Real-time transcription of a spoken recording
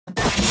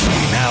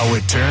Now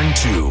return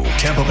to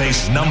Tampa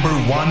Bay's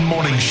 #1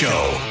 morning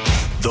show,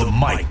 The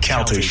Mike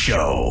Calta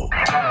Show.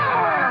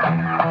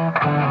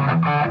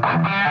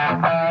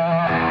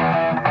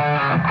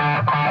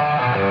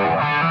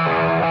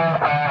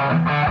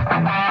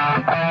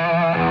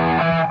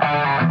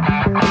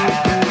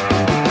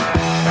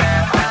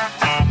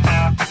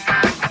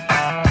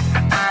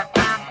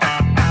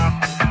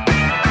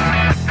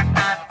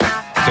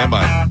 Stand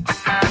by.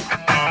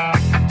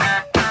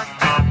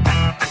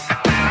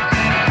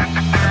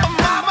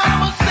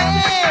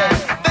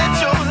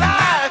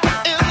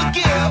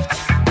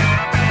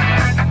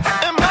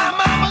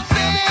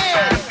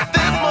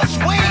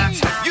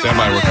 Stand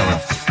by, we're coming.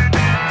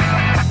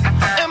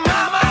 And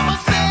my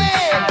mama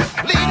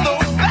said, leave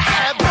those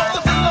bad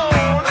boys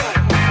alone.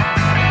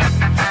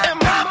 And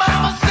my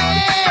mama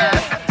said,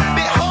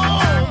 be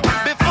home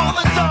before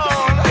the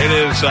dawn. It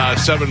is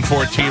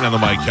 7:14 on the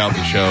Mike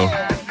Calta Show.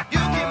 You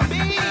can be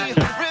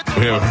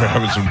We're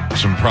having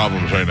some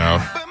problems right now.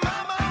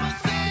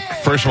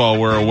 First of all,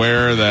 we're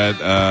aware that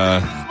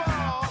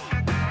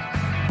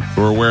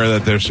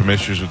there's some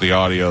issues with the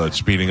audio that's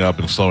speeding up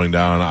and slowing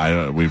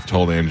down. We've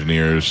told the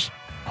engineers.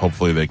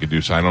 Hopefully they could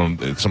do so.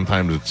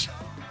 Sometimes it's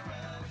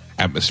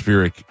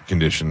atmospheric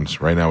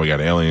conditions. Right now we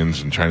got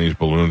aliens and Chinese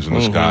balloons in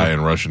the sky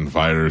and Russian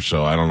fighters,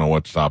 so I don't know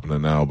what's stopping it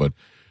now. But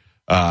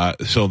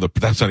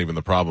that's not even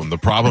the problem. The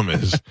problem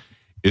is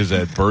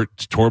that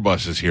Bert's tour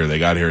bus is here. They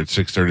got here at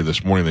 6:30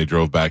 this morning. They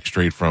drove back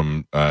straight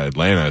from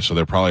Atlanta, so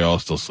they're probably all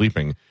still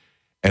sleeping.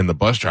 And the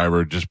bus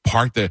driver just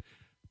parked the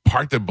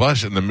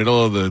bus in the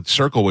middle of the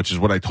circle, which is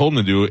what I told him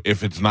to do.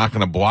 If it's not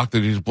going to block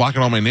he's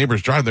blocking all my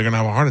neighbors' drive, they're going to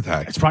have a heart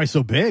attack. It's probably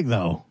so big,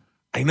 though.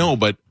 I know,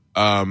 but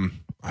I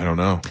don't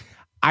know.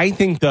 I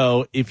think,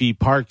 though, if he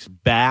parks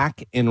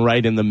back and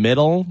right in the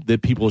middle,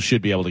 that people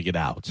should be able to get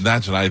out.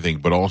 That's what I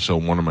think, but also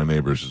one of my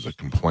neighbors is a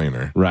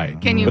complainer.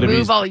 Right. Can you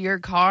move all your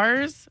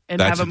cars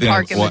and have them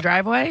park in the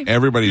driveway?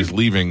 Everybody's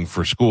leaving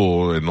for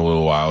school in a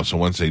little while, so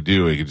once they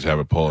do, you can just have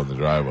it pull in the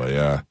driveway,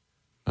 yeah.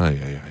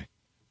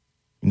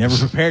 Never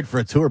prepared for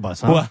a tour bus,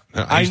 huh? Well,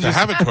 I used to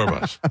have a tour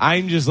bus.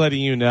 I'm just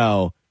letting you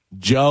know,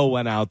 Joe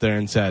went out there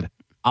and said,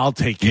 I'll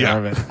take care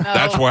of it.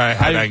 That's why I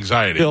had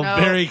anxiety. I feel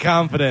very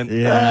confident.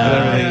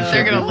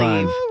 They're going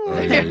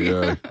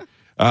to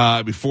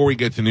leave. Before we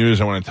get to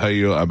news, I want to tell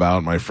you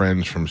about my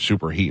friends from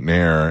Superheat and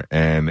Air,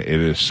 and it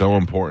is so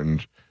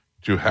important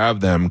to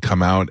have them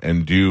come out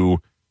and do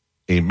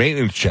a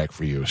maintenance check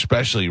for you,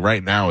 especially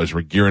right now as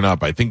we're gearing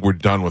up. I think we're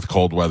done with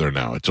cold weather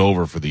now. It's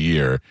over for the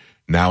year.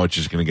 Now it's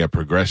just going to get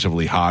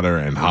progressively hotter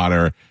and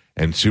hotter,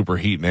 and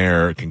Superheat and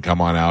Air can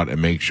come on out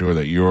and make sure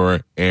that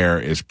your air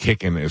is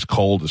kicking as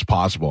cold as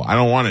possible. I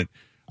don't want it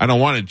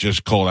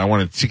just cold. I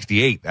want it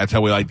 68. That's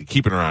how we like to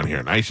keep it around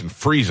here, nice and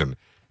freezing.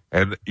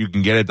 And you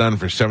can get it done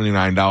for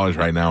 $79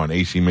 right now on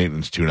AC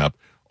maintenance tune-up.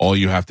 All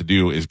you have to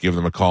do is give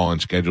them a call and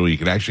schedule. You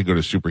can actually go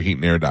to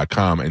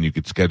superheatandair.com and you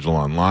could schedule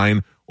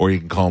online, or you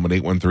can call them at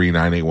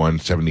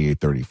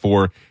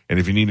 813-981-7834. And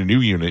if you need a new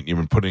unit, you've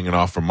been putting it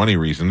off for money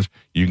reasons,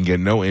 you can get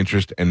no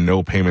interest and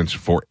no payments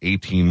for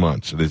 18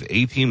 months. So there's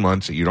 18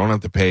 months that you don't have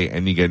to pay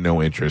and you get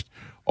no interest.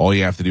 All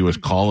you have to do is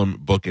call them,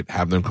 book it,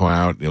 have them come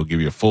out. They'll give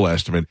you a full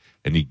estimate,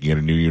 and you can get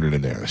a new unit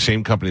in there. The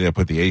same company that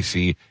put the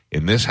AC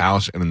in this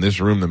house and in this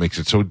room that makes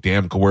it so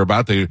damn cold.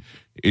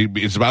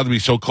 It's about to be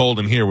so cold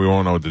in here, we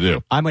won't know what to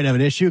do. I might have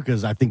an issue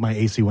because I think my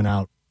AC went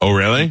out. Oh,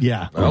 really?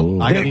 Yeah.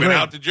 Well, I've been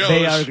out to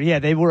Joe's.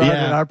 They were out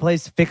at our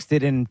place, fixed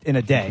it in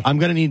a day. I'm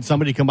going to need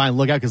somebody to come by and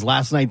look out because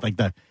last night,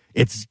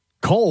 it's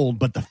cold,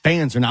 but the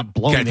fans are not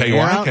blowing the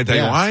air out. Can I tell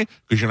you why?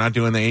 Because you're not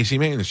doing the AC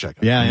maintenance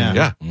checkup.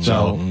 Yeah.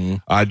 So,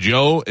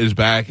 Joe is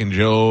back, and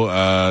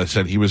Joe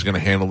said he was going to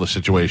handle the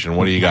situation.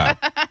 What do you got?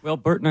 Well,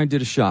 Bert and I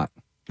did a shot.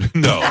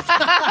 No.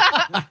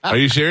 Are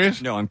you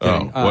serious? No, I'm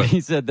kidding. He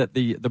said that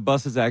the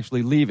bus is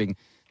actually leaving.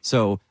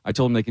 So I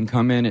told them they can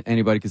come in.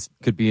 Anybody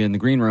could be in the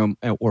green room,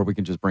 or we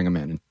can just bring them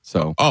in.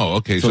 So. Oh,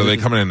 okay. So they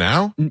coming in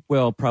now?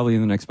 Well, probably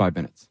in the next 5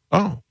 minutes.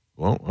 Oh,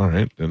 well, all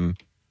right. Then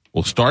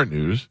we'll start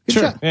news.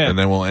 Sure. Yeah. And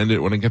then we'll end it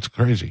when it gets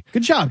crazy.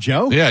 Good job,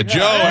 Joe. Yeah,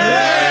 Joe.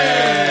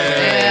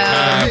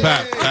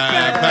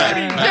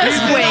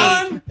 Just wait.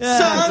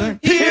 Son,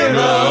 hero.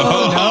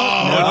 No.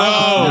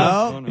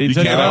 He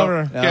took it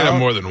over. Can't have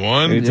more than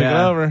one. He took it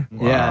over.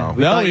 Wow. Yeah.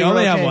 No, you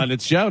only have one.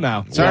 It's Joe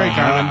now. Sorry,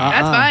 Carmen.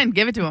 That's fine.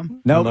 Give it to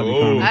him. Nope.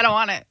 I don't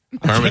want it.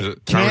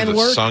 Carmen's a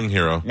work. sung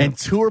hero. And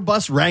tour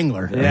bus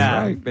wrangler.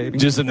 Yeah. Right, baby.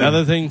 Just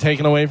another thing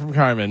taken away from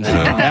Carmen.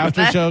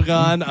 After show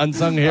gone,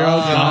 unsung hero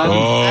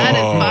gone. That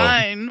is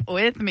fine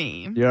with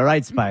me. You're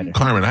right, Spider.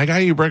 Carmen, I got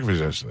you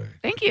breakfast yesterday.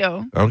 Thank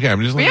you. Okay,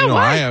 I'm just letting you know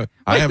I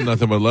have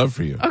nothing but love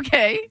for you.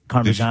 Okay.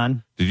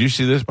 Parmesan. Did you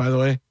see this, by the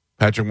way?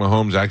 Patrick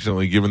Mahomes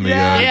accidentally giving the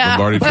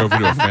Lombardi Trophy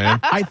to a fan.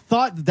 I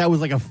thought that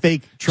was like a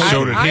fake trophy.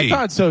 So did he. I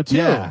thought so, too.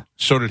 Yeah.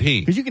 So did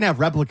he. Because you can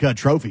have replica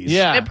trophies.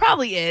 Yeah. It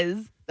probably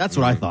is. That's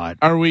what I thought.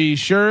 Are we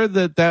sure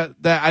that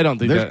I don't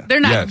think that They're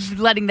not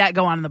letting that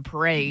go on in the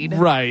parade.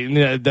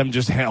 right? Them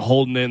just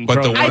holding it. And But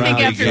the throwing it one I think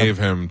they around. after- gave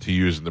him to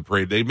use in the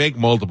parade, they make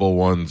multiple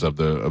ones of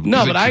the.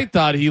 No, but I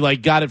thought he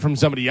got it from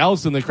somebody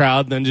else in the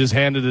crowd, and then just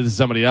handed it to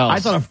somebody else. I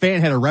thought a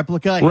fan had a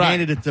replica, Right.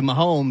 handed it to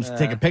Mahomes to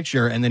take a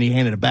picture, and then he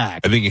handed it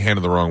back. I think he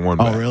handed the wrong one.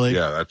 Oh, back. really?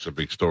 Yeah, that's a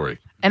big story.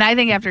 And I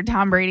think after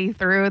Tom Brady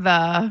threw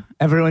the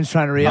Everyone's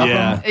trying to re-up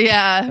Yeah.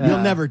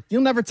 him.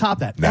 You'll never top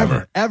that.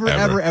 Never. Ever.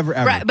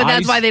 right, but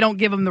that's why they don't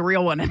give him the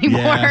real one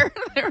anymore. Yeah.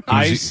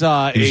 I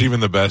saw He's a- even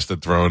the best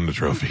at throwing the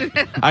trophy.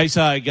 I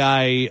saw a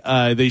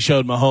guy, they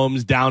showed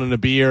Mahomes down in a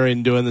beer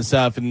and doing the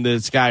stuff, and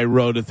this guy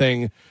wrote a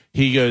thing.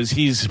 He goes,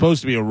 he's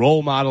supposed to be a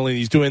role model, and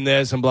he's doing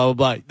this, and blah,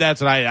 blah, blah. That's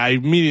what I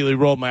immediately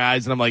rolled my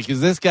eyes, and I'm like,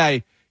 is this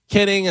guy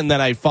kidding? And then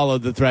I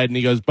followed the thread, and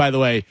he goes, by the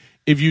way,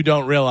 if you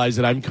don't realize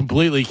it, I'm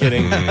completely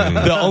kidding.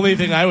 The only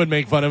thing I would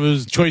make fun of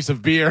is choice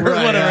of beer or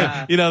Right, whatever.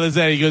 yeah. You know, this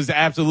he goes,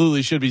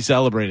 absolutely should be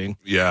celebrating.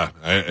 Yeah,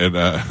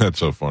 that's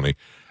so funny.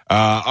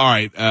 All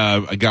right,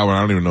 I got one.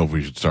 I don't even know if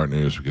we should start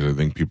news because I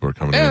think people are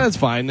coming in. Yeah, that's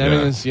fine. I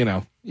mean, it's, you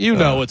know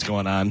what's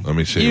going on. Let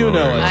me see. You what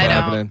know we what's got. I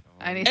happening.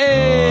 don't. I need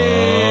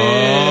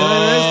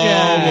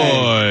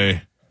Oh,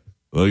 boy.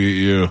 Look at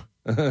you.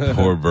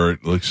 Poor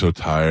Bert. Looks so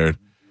tired.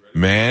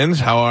 Mans,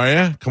 how are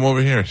you? Come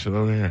over here. Sit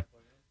over here.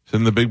 Sit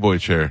in the big boy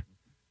chair.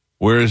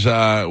 Where's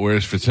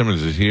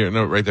Fitzsimmons? Is he here?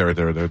 No, right there.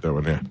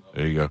 One here.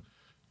 There you go.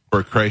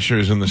 Bert Kreischer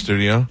is in the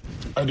studio.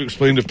 I had to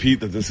explain to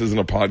Pete that this isn't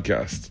a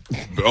podcast.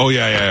 Oh,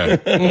 yeah.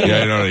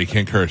 Yeah, no, you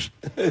can't curse.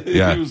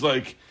 Yeah. He was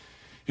like,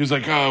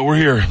 we're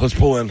here. Let's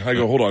pull in. I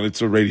go, hold on.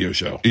 It's a radio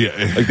show. Yeah.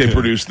 Like they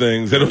produce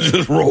things. They don't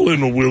just roll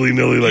in willy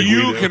nilly like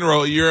You we do. can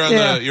roll. You're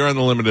on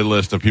the limited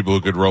list of people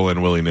who could roll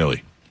in willy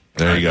nilly.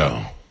 There you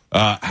go.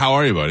 How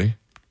are you, buddy?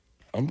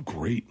 I'm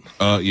great.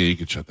 Yeah, you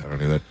can shut that on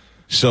that.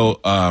 So,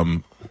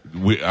 I'm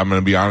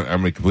gonna be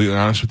completely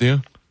honest with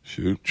you.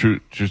 Shoot. True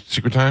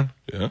secret time.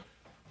 Yeah.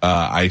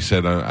 I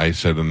said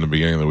in the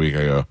beginning of the week,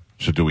 I go,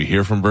 so do we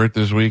hear from Bert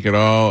this week at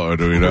all, or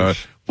do we not?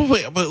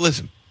 But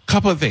listen,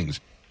 couple of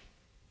things.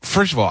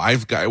 First of all,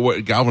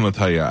 Galvin will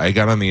tell you, I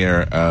got on the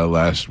air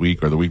last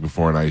week or the week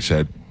before, and I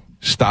said,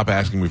 stop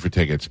asking me for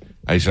tickets.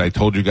 I said, I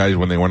told you guys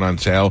when they went on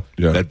sale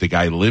that the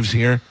guy lives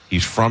here,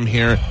 he's from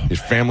here,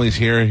 his family's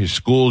here, his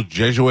school's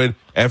Jesuit,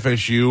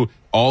 FSU,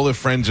 all the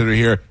friends that are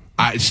here.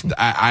 I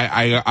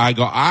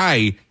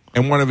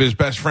am one of his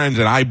best friends,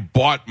 and I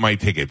bought my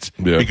tickets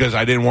because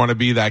I didn't want to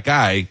be that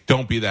guy.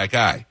 Don't be that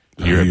guy.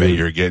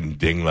 You're getting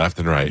dinged left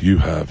and right. You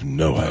have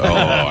no idea. Oh,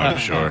 I'm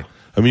sure.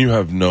 I mean, you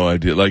have no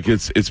idea. Like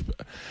it's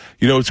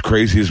what's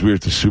crazy is we were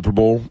at the Super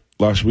Bowl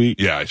last week.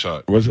 Yeah, I saw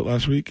it. Was it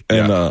last week?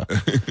 And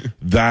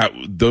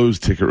those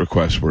ticket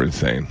requests were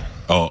insane.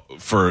 Oh,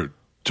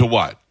 to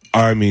what?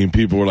 I mean,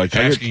 people were like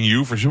Asking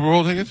you for Super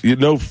Bowl tickets? I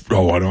know.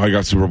 I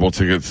got Super Bowl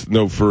tickets.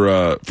 No,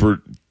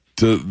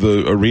 to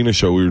the arena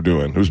show we were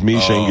doing. It was me,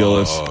 Shane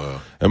Gillis,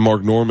 and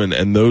Mark Norman,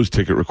 and those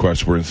ticket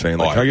requests were insane.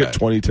 Like, I I get bet.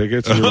 20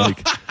 tickets, and you're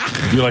like,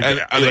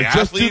 And are they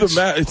just do athletes?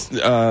 the math. It's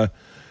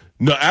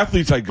no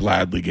athletes. I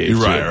gladly gave.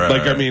 to. Right.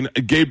 Like, I mean,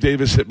 Gabe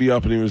Davis hit me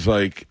up, and he was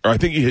like, or I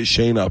think he hit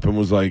Shane up and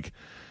was like,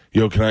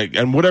 yo, can I?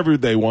 And whatever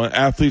they want,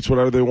 athletes,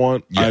 whatever they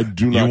want, Yeah, I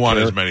do not. you want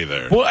care. as many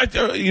there.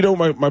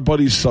 Well, my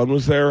buddy's son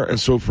was there, and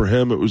so for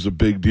him, it was a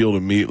big deal to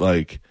meet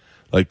like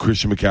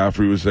Christian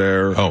McCaffrey was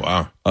there. Oh,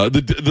 wow.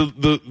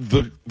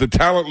 The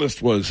talent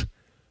list was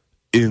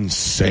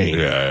insane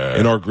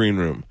in our green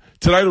room.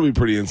 Tonight will be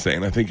pretty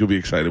insane. I think you'll be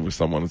excited with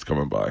someone that's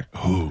coming by.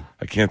 Who?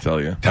 I can't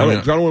tell you. Tell me.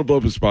 I don't want to blow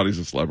up his spot. He's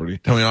a celebrity.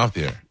 Tell me off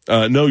the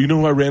air. No, you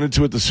know who I ran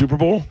into at the Super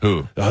Bowl?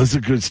 Who? Oh, this is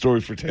a good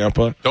story for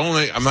Tampa.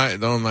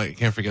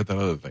 Can't forget that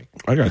other thing.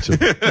 I got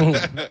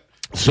you.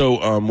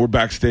 So we're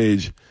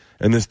backstage,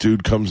 and this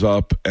dude comes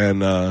up,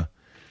 and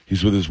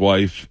he's with his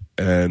wife,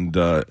 and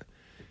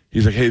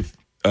he's like, "Hey,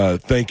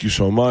 thank you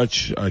so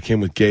much. I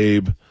came with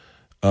Gabe.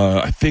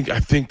 I think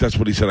that's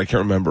what he said. I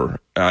can't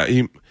remember.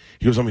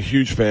 He goes, I'm a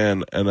huge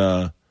fan,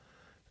 and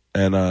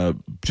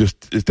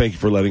just thank you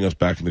for letting us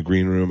back in the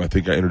green room. I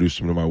think I introduced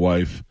him to my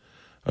wife.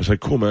 I was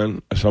like, cool,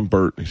 man. I said, I'm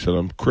Bert. He said,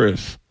 I'm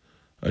Chris.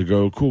 I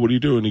go, cool. What do you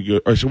do?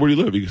 And I said, where do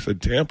you live? He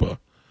said, Tampa.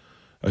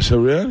 I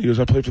said, yeah. He goes,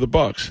 I play for the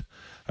Bucks.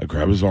 I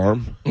grab his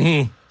arm.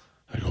 I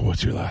go,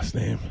 what's your last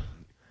name?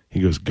 He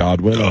goes,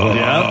 Godwin. I go,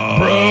 yeah,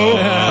 bro.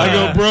 I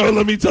go, bro,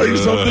 let me tell you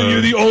something. You're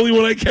the only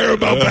one I care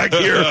about back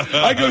here.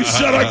 I go,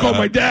 shut up. I call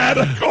my dad.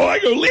 I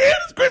go, Leanne,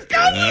 it's Chris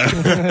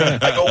Godwin.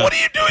 I go, what are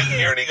you doing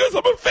here? And he goes,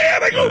 I'm a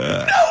fan. I go,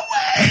 no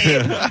way.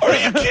 Are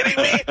you kidding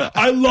me?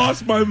 I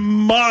lost my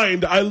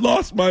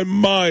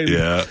mind.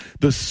 Yeah.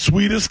 The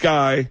sweetest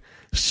guy.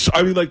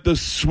 I mean, like the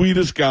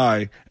sweetest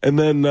guy. And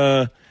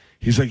then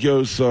he's like,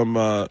 yo, some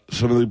of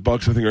the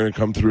Bucks I think are going to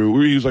come through.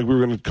 He was like, we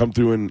were going to come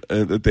through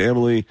at the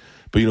Emily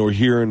but we're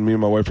here, and me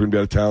and my wife are going to be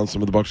out of town.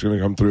 Some of the Bucks are going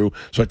to come through.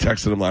 So I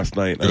texted him last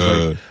night.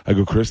 I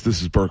go, Chris,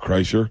 this is Bert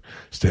Kreischer,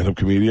 stand-up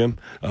comedian.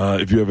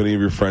 If you have any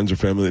of your friends or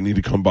family that need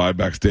to come by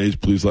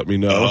backstage, please let me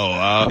know. Oh,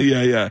 wow.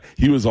 Yeah.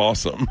 He was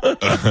awesome. All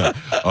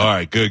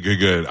right,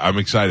 good. I'm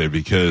excited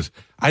because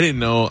I didn't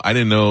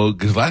know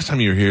because last time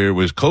you were here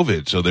was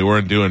COVID, so they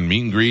weren't doing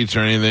meet and greets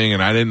or anything,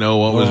 and I didn't know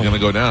what was going to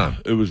go down.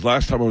 It was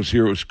last time I was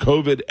here, it was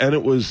COVID, and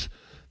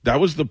that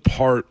was the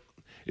part.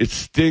 It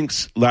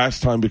stinks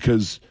last time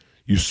because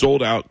you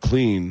sold out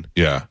clean,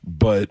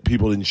 but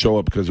people didn't show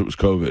up because it was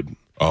COVID.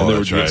 Oh, and they were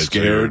that's right.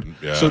 scared.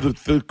 So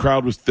the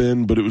crowd was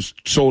thin, but it was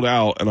sold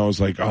out, and I was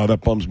like, oh,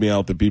 that bums me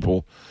out that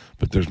people.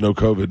 But there's no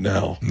COVID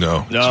now.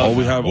 No. All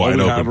we have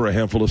are a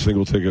handful of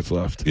single tickets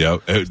left. Yeah,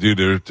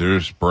 dude,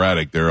 they're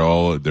sporadic.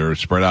 They're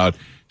spread out.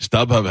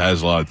 StubHub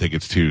has a lot of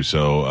tickets too,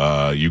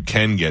 so you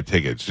can get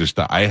tickets. Just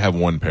I have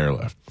one pair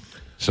left,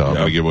 so I'm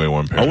gonna give away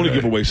one pair. I want to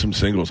give away some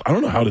singles. I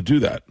don't know how to do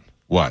that.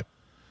 What?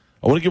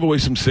 I want to give away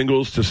some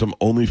singles to some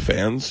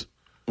OnlyFans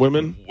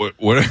women. What?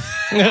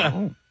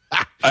 I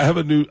have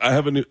a new.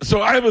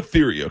 So I have a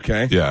theory.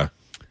 Okay. Yeah.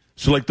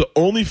 So like the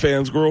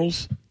OnlyFans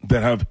girls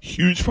that have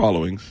huge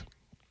followings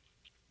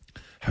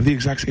have the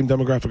exact same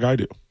demographic I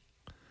do.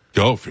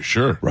 Oh, for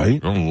sure.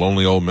 Right?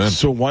 Lonely old men.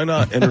 So why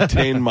not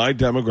entertain my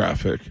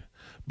demographic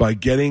by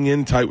getting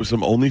in tight with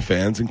some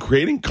OnlyFans and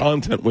creating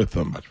content with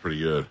them? That's pretty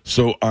good.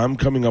 So I'm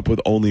coming up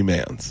with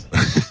OnlyMans.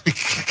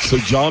 So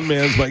John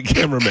Mann's my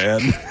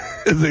cameraman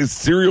is a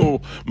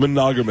serial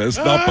monogamist,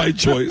 not by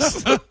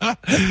choice.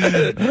 He's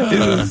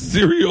a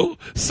serial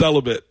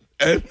celibate.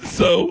 And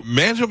so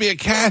Mans will be a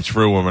catch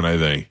for a woman, I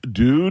think.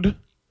 Dude.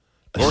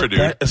 Or a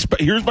dude.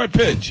 Here's my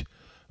pitch.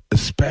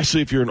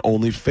 Especially if you're an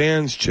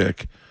OnlyFans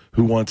chick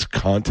who wants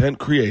content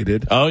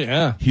created. Oh,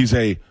 yeah.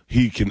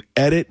 He can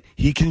edit.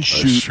 He can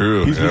shoot. That's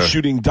true, He's been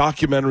shooting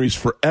documentaries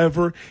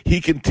forever. He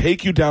can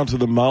take you down to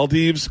the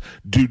Maldives,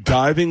 do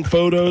diving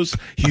photos.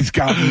 He's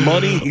got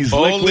money. He's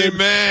liquid.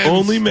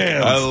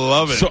 OnlyMans. I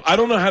love it. So I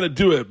don't know how to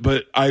do it,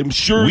 but I'm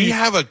sure we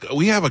have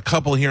a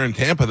couple here in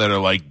Tampa that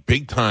are like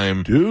big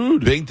time,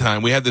 dude. Big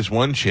time. We had this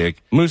one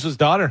chick, Moose's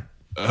daughter.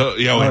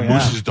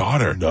 Moose's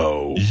daughter.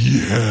 No.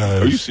 Yeah.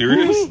 Are you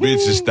serious?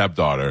 It's his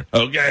stepdaughter.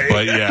 Okay.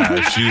 But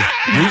yeah, she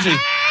usually.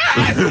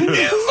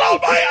 He saw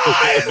my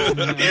eyes.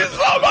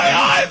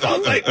 I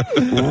was like,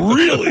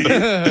 really?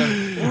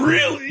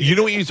 Really? You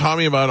know what you taught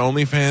me about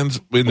OnlyFans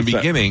in the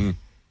beginning?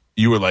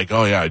 You were like,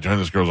 oh yeah, I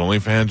joined this girl's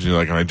OnlyFans. And you're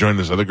like, and I joined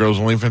this other girl's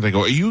OnlyFans. I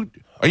go, are you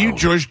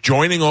just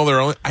joining all their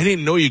own? I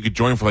didn't know you could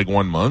join for like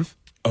 1 month.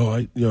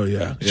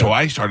 Yeah. So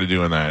I started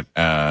doing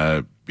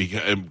that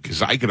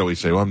because I could always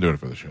say, well, I'm doing it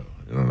for the show.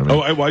 You know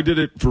what I mean? I did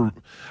it for.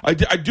 I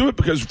do it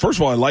because first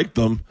of all I liked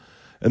them,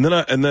 and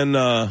then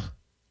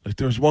like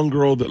there was one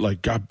girl that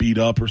like got beat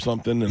up or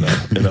something in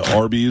a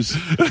Arby's.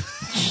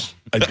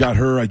 I got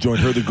her. I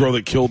joined her. The girl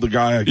that killed the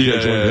guy. I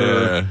joined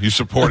her. Yeah. You're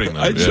supporting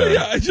them.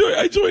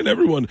 I joined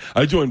everyone.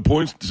 I joined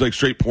like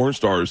straight porn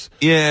stars.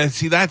 Yeah.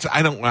 See, I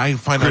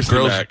find Christy that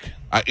girls. Mack.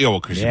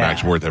 Christy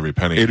Mack's worth every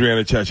penny.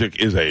 Adriana Chechik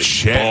is a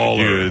baller.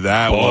 Dude,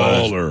 that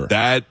baller.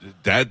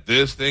 Was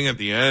this thing at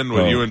the end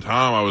with you and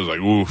Tom. I was like,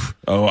 oof.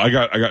 Oh, I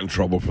got in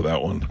trouble for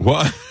that one.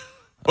 What?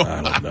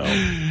 I don't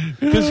know.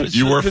 Because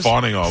you were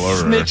fawning all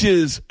over.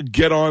 Snitches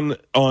get on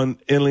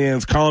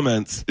Leanne's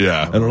comments.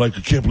 Yeah. And are like,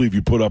 I can't believe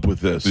you put up with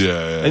this.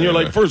 Yeah. And you're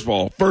like, first of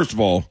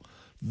all,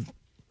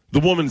 the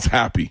woman's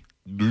happy.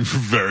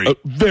 Very happy.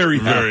 Very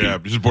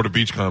happy. Just bought a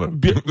beach condom.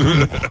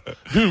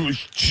 Dude,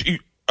 she's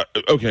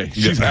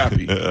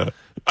happy.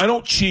 I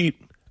don't cheat.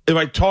 If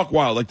I talk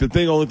wild, like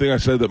the only thing I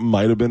said that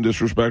might have been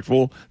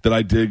disrespectful that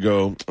I did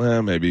go,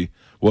 maybe,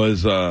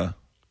 was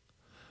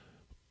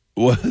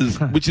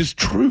which is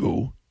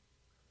true,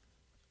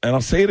 and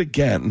I'll say it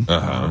again.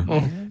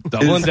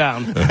 Doubling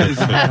down. But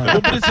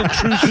it's a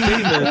true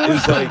statement.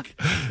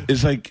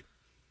 Is like,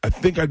 I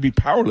think I'd be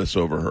powerless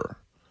over her.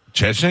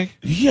 Chechik?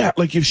 Yeah,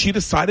 like if she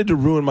decided to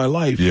ruin my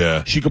life,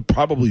 she could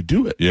probably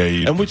do it. Yeah,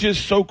 and which is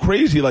so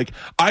crazy. Like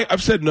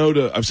I've said no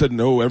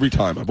every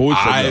time. I've always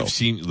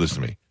said no.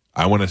 Listen to me.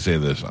 I want to say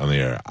this on the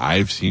air.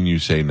 I've seen you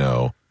say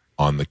no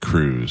on the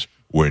cruise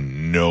where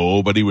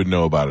nobody would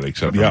know about it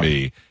except for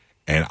me.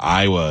 And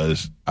I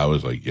was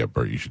like, yeah,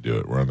 Bert, you should do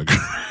it. We're on the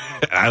cruise.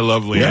 I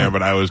love Leanne,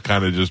 but I was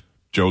kind of just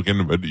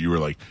joking. But you were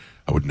like,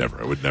 I would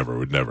never.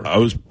 I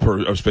was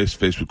face to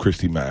face with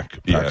Christy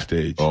Mack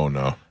backstage. Oh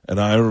no! And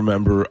I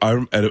remember,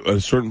 at a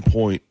certain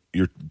point,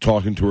 you're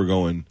talking to her,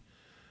 going,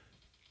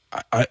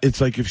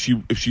 "It's like if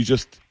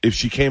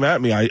she came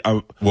at me,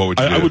 what would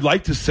you do? I would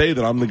like to say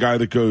that I'm the guy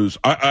that goes.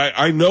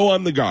 I know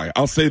I'm the guy.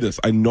 I'll say this.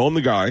 I know I'm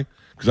the guy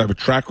because I have a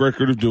track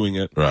record of doing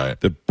it. Right.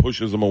 That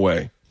pushes them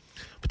away.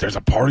 But there's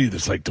a part of you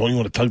that's like, don't you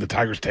want to tug the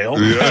tiger's tail?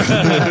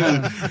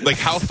 Yeah. Like,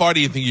 how far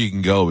do you think you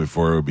can go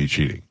before it would be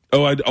cheating?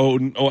 I've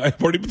already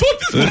thought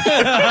this. We've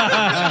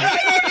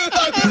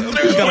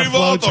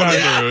all thought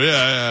it through.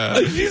 Yeah.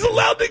 Like, she's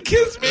allowed to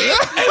kiss me.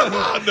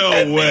 No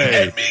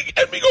way.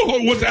 And me go,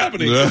 what's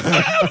happening?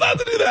 I'm allowed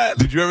to do that.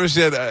 Did you ever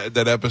see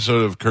that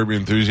episode of Curb Your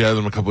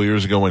Enthusiasm a couple of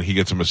years ago when he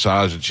gets a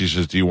massage and she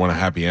says, do you want a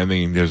happy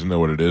ending? And he doesn't know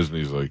what it is. And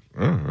he's like,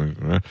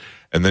 Kreischer,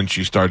 and then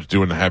she starts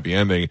doing the happy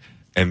ending.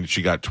 And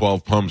she got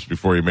 12 pumps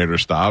before he made her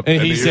stop.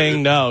 And he's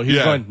saying no. He's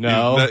going,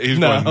 no. He's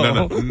going,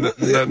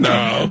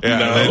 no.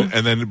 Yeah,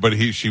 and then, but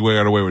she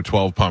got away with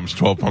 12 pumps.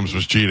 12 pumps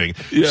was cheating.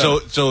 Yeah.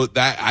 So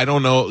that, I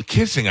don't know.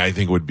 Kissing, I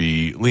think, would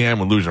be, Leanne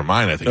would lose her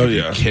mind, I think, if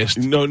you kissed.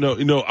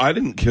 No, I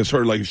didn't kiss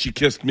her. Like, if she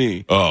kissed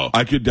me,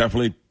 I could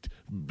definitely.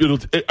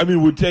 It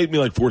would take me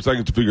like 4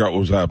 seconds to figure out what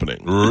was happening.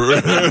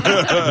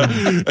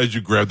 As you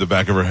grab the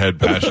back of her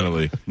head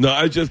passionately.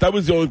 No, that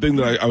was the only thing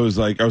that I was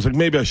like,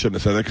 maybe I shouldn't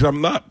have said that because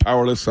I'm not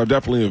powerless. I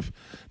definitely have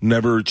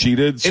never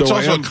cheated. So it's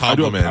also a compliment. I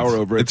do have power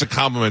over it. It's a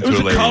compliment to a lady.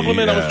 It was a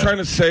compliment. Yeah. I was trying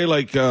to say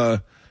like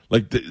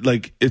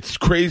it's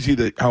crazy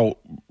that how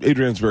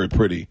Adrian's very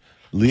pretty.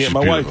 Leanne,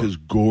 my wife, is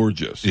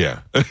gorgeous. Yeah.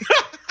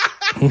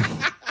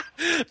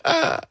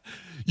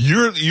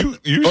 You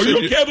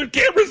gathered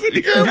cameras in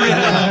here.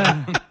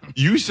 Yeah.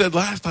 You said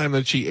last time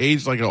that she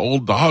aged like an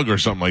old dog or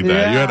something like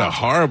that. Yeah. You had a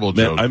horrible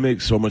joke. Man, I make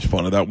so much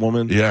fun of that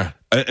woman. Yeah.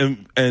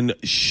 And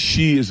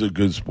she is a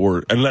good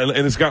sport. And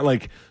it's got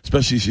like,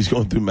 especially she's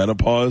going through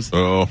menopause.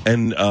 Oh.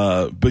 And,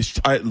 but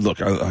I love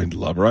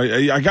her.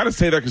 I got to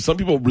say that because some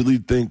people really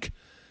think,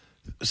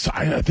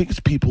 I think it's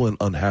people in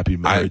unhappy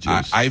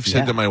marriages. I've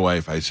said to my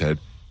wife, I said,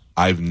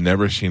 I've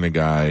never seen a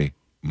guy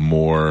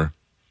more,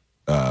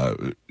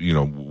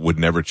 would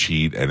never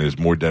cheat and is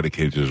more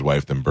dedicated to his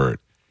wife than Bert.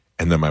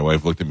 And then my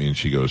wife looked at me and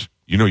she goes,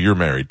 you're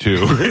married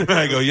too. And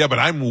I go, yeah, but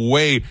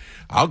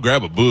I'll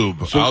grab a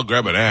boob. I'll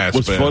grab an ass.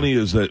 What's funny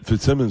is that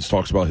Fitzsimmons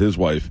talks about his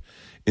wife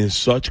in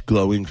such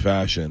glowing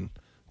fashion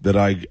that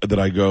I've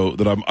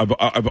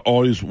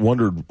always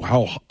wondered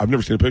I've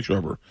never seen a picture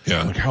of her.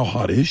 Yeah. Like, how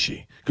hot is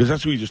she? Because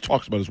that's who he just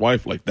talks about his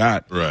wife like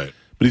that. Right.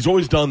 But he's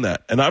always done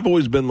that. And I've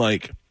always been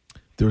like,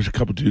 there was a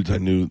couple dudes I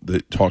knew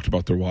that talked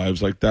about their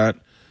wives like that.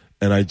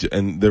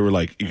 And they were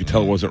like, you could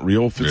tell it wasn't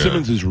real.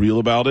 Fitzsimmons is real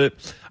about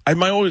it.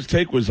 My always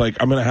take was like,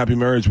 I'm in a happy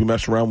marriage. We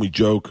mess around. We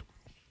joke.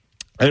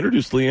 I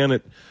introduced Leanne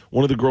at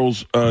one of the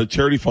girls'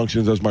 charity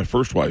functions as my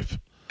first wife.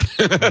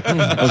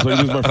 I was like,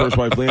 this is my first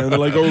wife, Leanne. And they're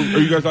like, oh, are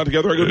you guys not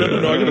together? I go,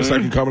 no, I got a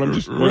second coming. I'm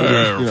just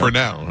for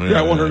now. Yeah,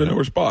 I want her to know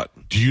her spot.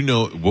 Do you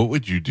know, what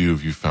would you do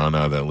if you found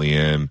out that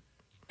Leanne,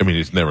 I mean,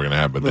 it's never going to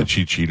happen, that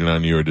she cheated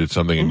on you or did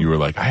something and you were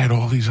like, I had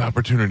all these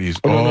opportunities.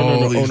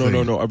 No.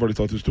 I've already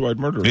thought this too. I'd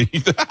murder her.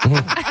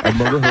 I'd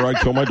murder her. I'd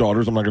kill my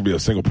daughters. I'm not going to be a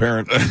single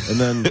parent. And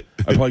then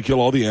I'd probably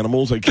kill all the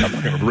animals. I'm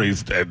not going to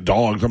raise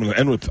dogs. I'm going to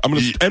end with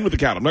the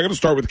cat. I'm not going to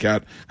start with the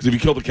cat because if you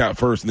kill the cat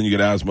first and then you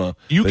get asthma.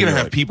 You can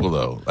have people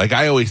though. Like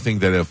I always think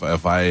that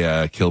if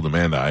I killed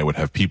Amanda, I would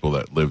have people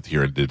that lived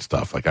here and did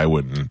stuff. Like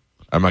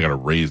I'm not going to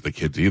raise the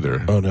kids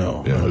either. Oh,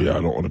 no. Yeah.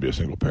 I don't want to be a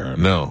single parent.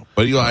 No.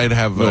 But, I'd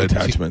have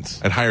attachments.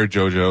 I'd hire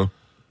JoJo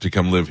to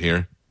come live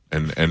here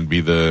and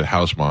be the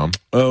house mom.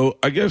 Oh,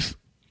 I guess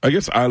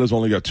Isla's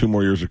only got 2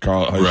 more years of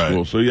high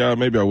school. So, yeah,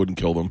 maybe I wouldn't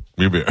kill them.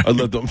 Maybe. I'd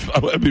let them.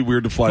 It'd be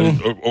weird to fly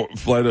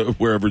to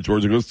wherever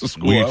Georgia goes to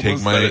school. Will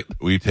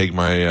you take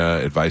my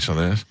advice on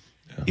this?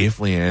 Yeah. If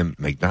Leanne,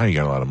 now you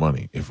got a lot of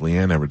money. If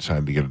Leanne ever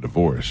decided to get a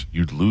divorce,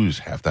 you'd lose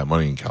half that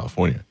money in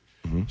California.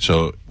 Mm-hmm.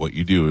 So what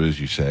you do is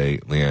you say,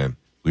 Leanne,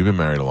 we've been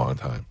married a long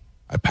time.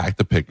 I packed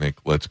the picnic.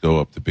 Let's go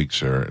up to Big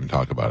Sur and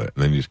talk about it.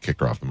 And then you just kick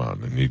her off the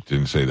mountain. And you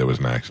didn't say there was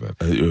an accident.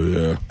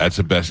 Yeah. That's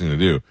the best thing to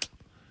do.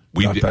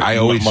 My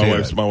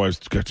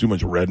wife's got too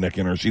much redneck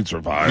in her. She'd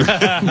survive. She'd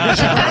grab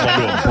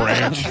onto a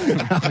branch.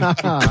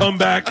 Come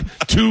back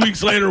 2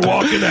 weeks later,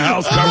 walk in the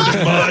house covered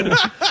in mud.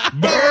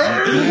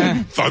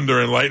 Burn!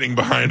 Thunder and lightning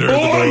behind her.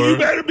 Boy, you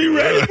better be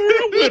ready for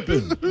a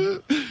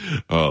whipping.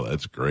 Oh,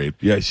 that's great.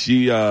 Yeah,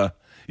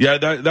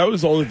 that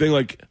was the only thing.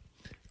 Like,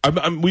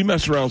 we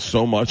mess around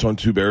so much on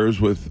Two Bears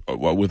with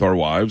our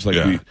wives.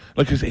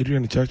 Because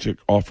Adriana Chechik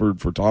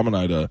offered for Tom and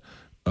I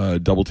to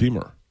double team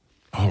her.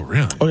 Oh,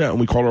 really? Oh, yeah, and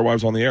we called our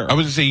wives on the air. I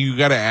was going to say, you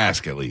got to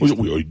ask at least.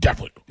 We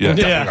definitely got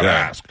to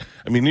ask.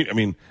 I mean,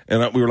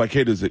 and we were like,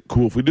 hey, is it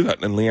cool if we do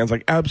that? And Leanne's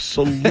like,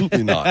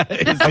 absolutely not.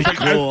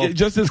 Cool?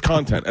 Just as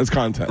content.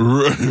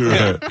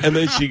 Right. And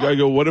then I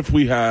go, what if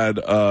we had,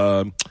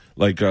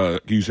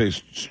 you say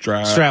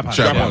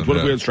strap-ons? What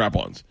if we had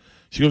strap-ons?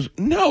 She goes,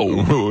 no.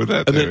 Ooh, and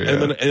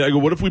I go,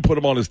 what if we put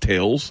him on his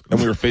tails and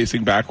we were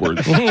facing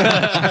backwards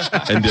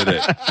and did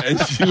it? And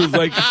she was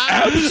like,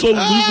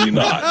 absolutely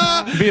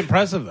not. It'd be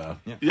impressive, though.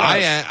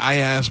 Yeah. I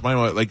asked my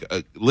wife,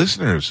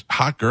 listeners,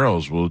 hot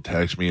girls will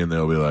text me and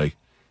they'll be like,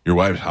 your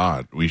wife's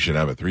hot. We should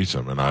have a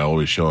threesome. And I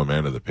always show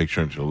Amanda the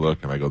picture and she'll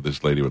look and I go,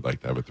 this lady would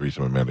like to have a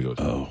threesome. Amanda goes,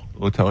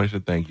 well, tell her I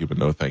said thank you, but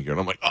no thank you. And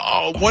I'm like,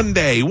 one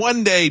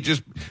day,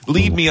 just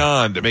lead me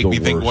on to make me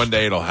think one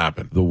day it'll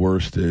happen. The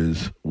worst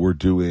is we're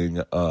doing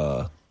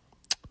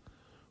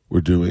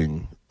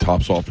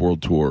Tops Off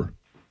World Tour.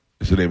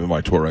 Is the name of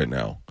my tour right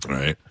now.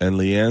 Right. And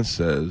Leanne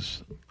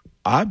says,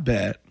 I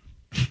bet,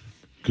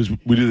 because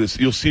we do this,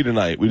 you'll see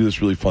tonight, we do this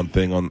really fun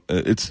thing on,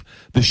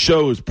 the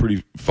show is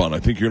pretty fun. I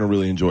think you're going to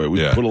really enjoy it.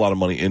 We put a lot of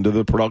money into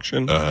the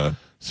production. Uh-huh.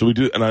 So we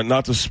do, and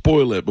not to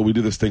spoil it, but we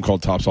do this thing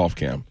called Tops Off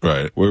Cam.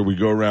 Right. Where we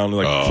go around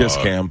and kiss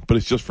cam, but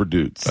it's just for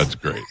dudes. That's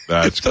great.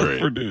 That's it's great.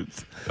 Just for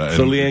dudes.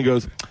 So Leanne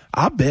goes,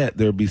 I bet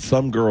there'll be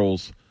some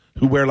girls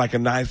who wear like a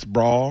nice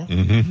bra,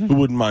 who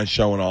wouldn't mind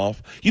showing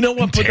off. You know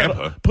what? Put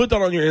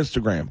that on your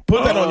Instagram.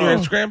 Put that on your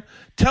Instagram.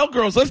 Tell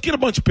girls, let's get a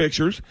bunch of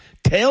pictures.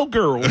 Tell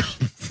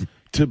girls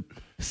to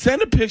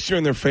send a picture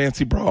in their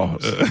fancy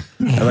bras.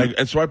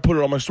 And so I put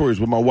it on my stories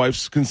with my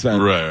wife's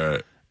consent.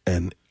 Right.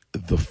 And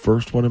the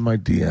first one in my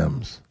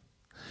DMs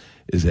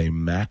is a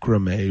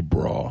macrame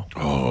bra.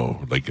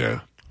 Oh,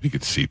 you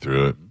could see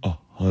through it.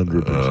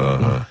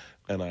 100%.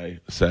 And I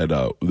said,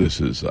 "This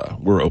is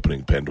we're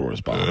opening Pandora's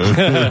box."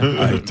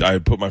 I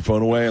put my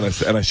phone away and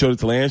I showed it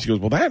to Leanne. She goes,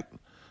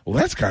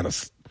 that's kind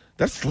of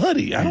that's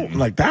slutty. I don't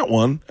like that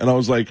one." And I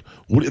was like,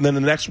 what? And then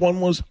the next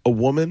one was a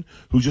woman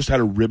who just had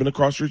a ribbon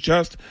across her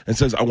chest and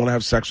says, "I want to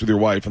have sex with your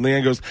wife." And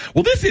Leanne goes,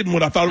 "Well, this isn't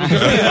what I thought it was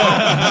going to be."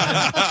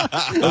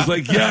 I was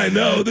like, "Yeah, I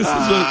know. This is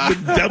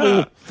the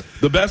devil."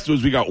 The best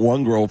was we got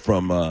one girl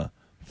from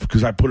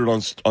because I put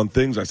it on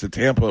things. I said,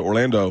 "Tampa,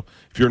 Orlando,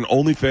 if you're an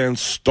OnlyFans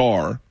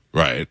star."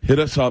 Right. Hit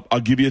us up.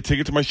 I'll give you a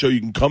ticket to my show. You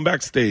can come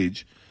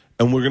backstage,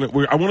 and I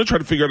want to try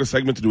to figure out a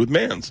segment to do with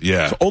mans.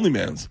 Yeah. So only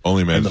mans.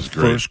 Only mans is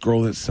great. The first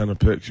girl that sent a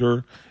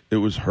picture, it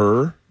was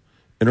her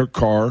in her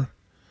car,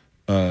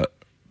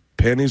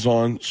 panties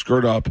on,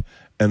 skirt up,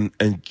 and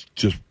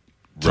just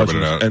rubbing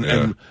it out,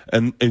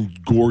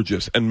 and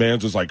gorgeous. And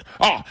mans was like,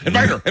 "Oh,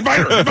 invite her.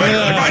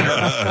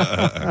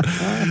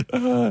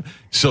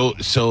 So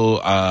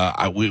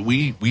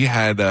we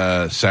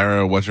had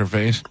Sarah, what's her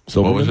face?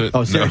 So what was it?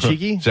 Oh, Sarah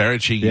Cheeky? Sarah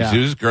Cheeky. Yeah. She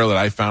was this girl that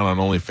I found on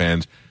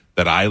OnlyFans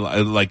that I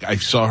like. I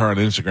saw her on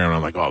Instagram and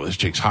I'm like, oh, this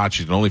chick's hot.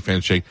 She's an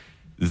OnlyFans chick.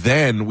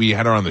 Then we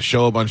had her on the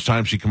show a bunch of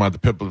times. She come out to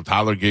Pip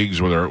Tyler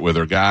gigs with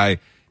her guy,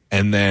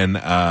 and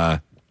then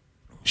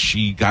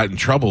she got in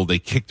trouble. They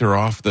kicked her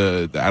off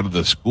out of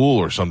the school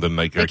or something.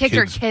 Like they kicked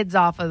her kids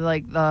off of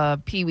like the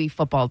Pee Wee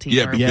football team.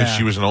 Yeah, because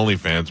she was an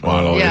OnlyFans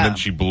model, Yeah. and then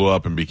she blew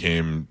up and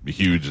became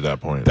huge at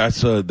that point. That's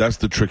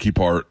the tricky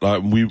part.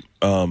 We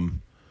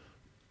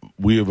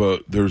have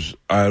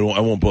I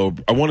won't blow.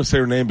 I want to say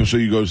her name, but so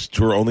you goes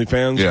to her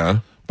OnlyFans. Yeah,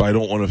 but I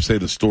don't want to say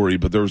the story.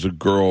 But there was a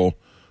girl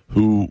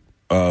who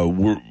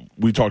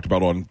we talked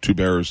about on Two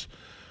Bears,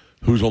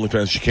 whose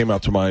OnlyFans. She came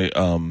out to my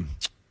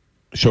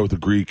show with the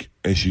Greek,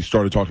 and she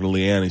started talking to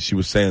Leanne, and she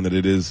was saying that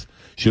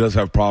she does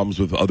have problems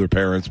with other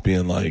parents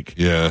being like,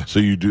 yeah, so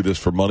you do this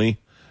for money,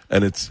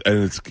 and it's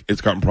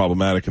gotten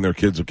problematic, and their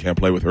kids can't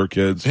play with her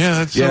kids.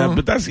 Yeah,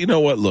 but that's, you know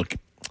what? Look,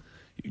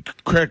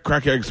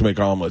 crack eggs to make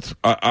omelets.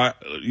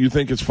 You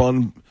think it's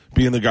fun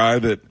being the guy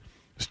that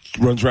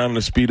runs around in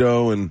a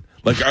Speedo and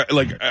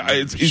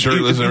it's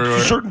shirtless everywhere.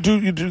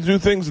 You do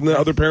things, and the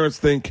other parents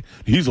think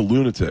he's a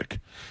lunatic.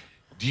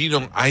 Do you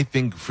know? I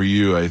think for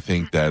you, I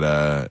think that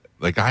I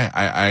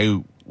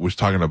was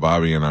talking to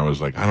Bobby, and I was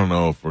like, I don't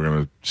know if we're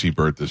gonna see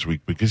Bert this week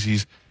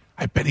because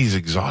I bet he's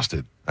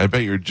exhausted. I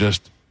bet you're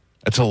just.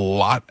 It's a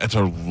lot. It's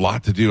a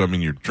lot to do. I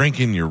mean, you're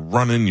drinking, you're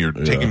running, you're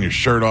taking your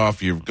shirt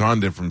off. You've gone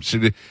different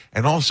city,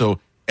 and also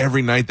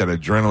every night that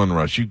adrenaline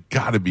rush, you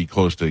got to be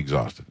close to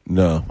exhausted.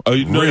 No,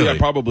 really? Yeah,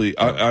 probably.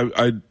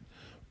 I've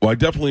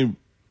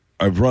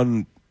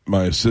run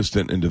my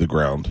assistant into the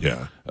ground.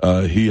 Yeah.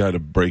 He had a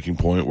breaking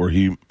point where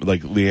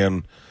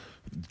Leanne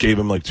gave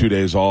him 2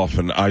 days off,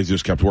 and I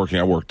just kept working.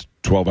 I worked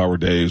 12-hour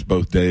days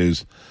both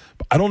days.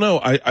 But I don't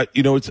know.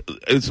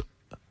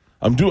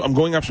 I'm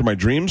going after my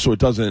dreams, so it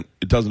doesn't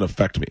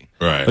affect me.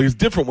 Right. It's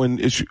different when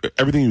it's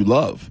everything you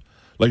love.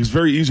 It's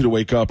very easy to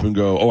wake up and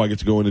go, oh, I get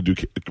to go in and do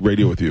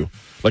radio with you.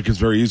 It's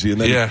very easy.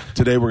 And then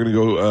today we're going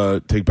to go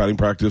take batting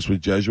practice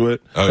with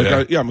Jesuit.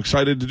 Oh, I'm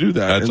excited to do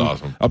that. That's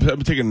awesome. I'll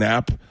take a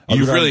nap.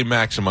 You really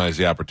maximize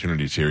the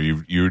opportunities here.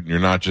 You're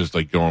not just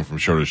going from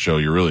show to show.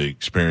 You're really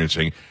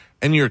experiencing,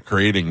 and you're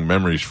creating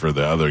memories for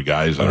the other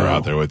guys that are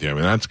out there with you. I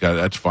mean,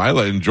 that's fine.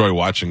 I enjoy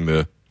watching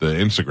the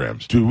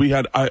Instagrams. Dude, we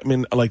had.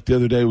 The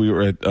other day we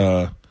were at.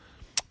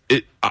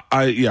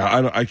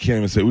 I can't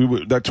even say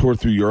that tour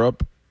through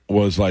Europe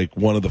was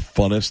one of the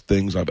funnest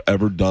things I've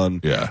ever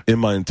done in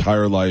my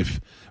entire life.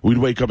 We'd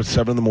wake up at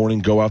 7 a.m,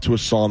 go out to a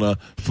sauna,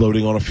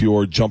 floating on a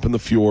fjord, jump in the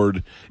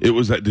fjord. It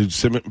was that. Did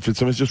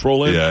Fitzsimmons just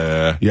roll in?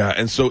 Yeah.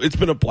 And so it's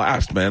been a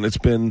blast, man. It's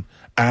been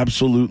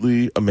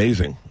absolutely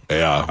amazing.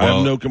 Yeah, I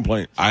have no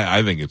complaints.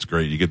 I think it's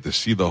great. You get to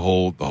see the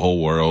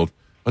whole world.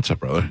 What's up,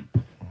 brother?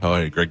 Oh,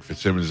 hey, Greg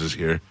Fitzsimmons is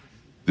here.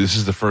 This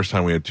is the first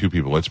time we had two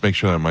people. Let's make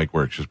sure that mic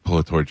works. Just pull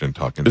a torch and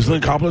talk. Is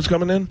Lynn Copeland's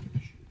coming in?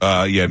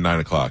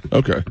 9:00.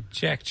 Okay.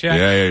 Check.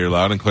 Yeah, you're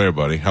loud and clear,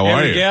 buddy. How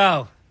are you? There we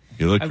go.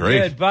 You look I'm great.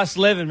 Good. Bus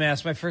living, man.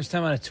 It's my first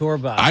time on a tour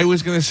bus. I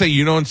was going to say,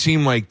 you don't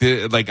seem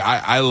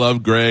I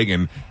love Greg,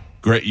 and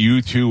Greg,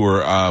 you two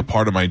were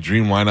part of my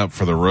dream lineup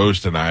for the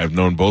roast, and I have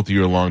known both of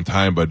you a long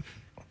time, but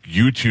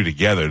you two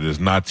together does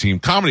not seem,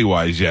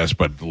 comedy-wise, yes,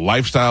 but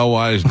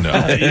lifestyle-wise, no.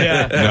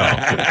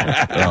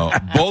 No.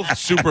 Both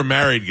super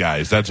married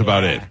guys. That's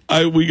about it.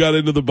 We got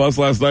into the bus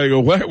last night. I go,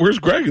 where's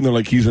Greg? And they're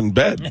like, he's in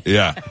bed.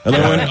 Yeah. And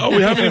I went,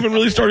 we haven't even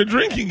really started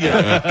drinking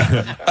yet.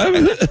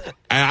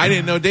 I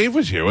didn't know Dave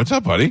was here. What's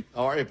up, buddy?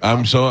 How are you,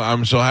 I'm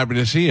Bob? so happy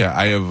to see you.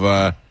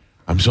 I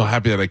I'm so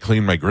happy that I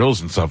cleaned my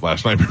grills and stuff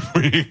last night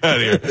before you got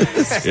here.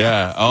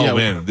 Yeah. Oh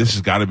man, this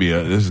has got to be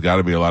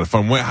a lot of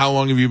fun. How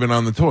long have you been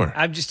on the tour?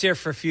 I'm just here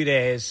for a few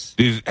days.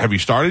 Have you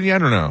started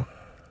yet or no?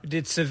 We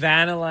did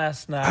Savannah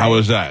last night. How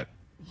was that?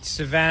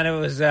 Savannah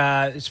was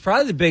it's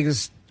probably the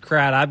biggest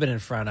crowd I've been in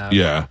front of.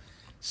 Yeah.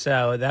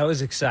 So that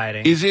was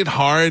exciting. Is it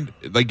hard?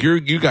 Like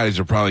you guys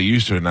are probably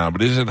used to it now,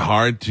 but is it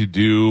hard to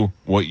do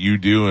what you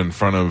do in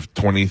front of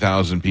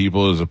 20,000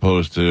 people as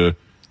opposed to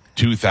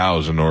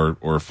 2,000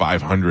 or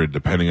 500,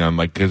 depending on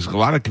because a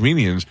lot of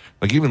comedians,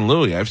 like even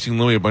Louis, I've seen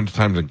Louis a bunch of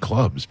times in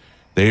clubs.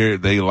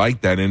 They like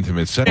that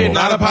intimate setting. Hey,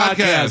 not a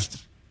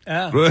podcast.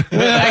 Oh. Good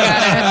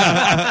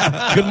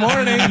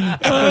morning.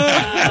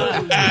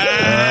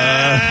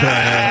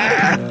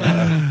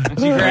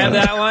 Did you grab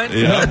that one?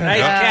 Yeah.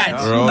 Nice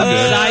catch. We're all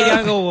good. Cy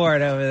Young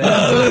Award over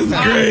there.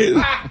 That's great.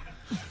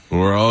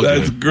 We're all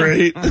That's good.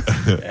 great.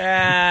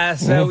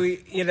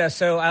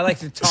 So I like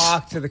to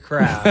talk to the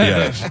crowd.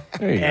 Yes.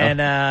 And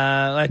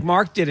like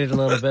Mark did it a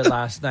little bit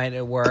last night.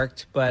 It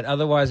worked, but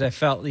otherwise, I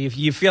felt if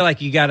you feel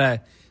like you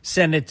gotta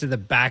send it to the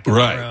back of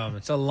the room.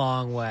 It's a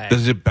long way.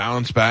 Does it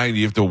bounce back? Do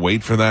you have to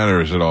wait for that,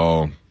 or is it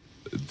all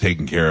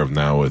taken care of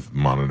now with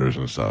monitors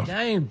and stuff?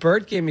 I mean,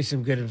 Bert gave me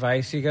some good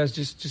advice. He goes,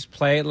 just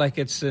play it like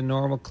it's a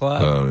normal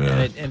club. Oh,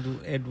 yeah.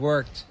 And it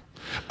worked.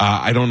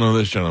 I don't know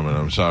this gentleman.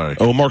 I'm sorry.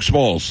 Oh, Mark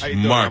Smalls.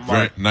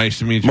 Mark, nice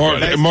to meet you. Mark,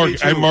 Mark,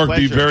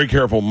 be very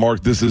careful. Mark,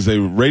 this is a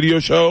radio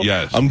show.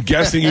 Yes. I'm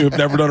guessing you have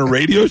never done a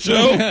radio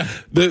show.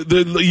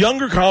 The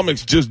younger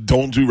comics just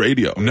don't do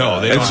radio.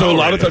 No, they and don't so a know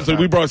lot of radio. times, like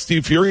we brought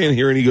Steve Fury in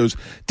here, and he goes,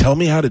 "Tell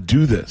me how to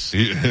do this."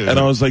 And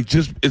I was like,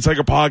 it's like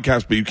a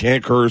podcast, but you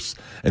can't curse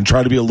and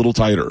try to be a little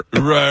tighter.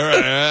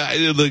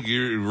 Right. Look,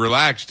 you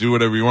relax, do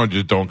whatever you want,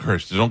 just don't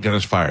curse. Just don't get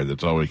us fired.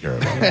 That's all we care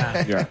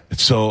about. Yeah.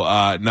 So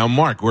now,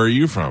 Mark, where are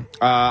you from?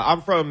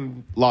 I'm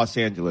from Los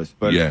Angeles,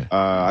 but Yeah.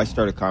 I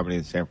started comedy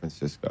in San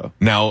Francisco.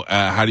 Now,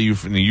 how do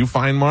you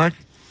find Mark?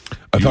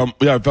 I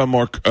found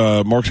Mark.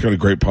 Mark's got a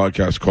great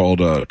podcast called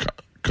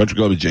Country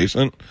Club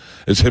Adjacent.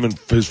 It's him and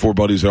his four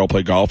buddies. They all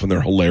play golf, and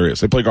they're hilarious.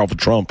 They play golf with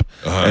Trump,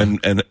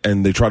 and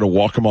they try to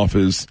walk him off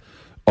his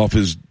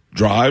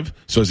drive.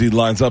 So as he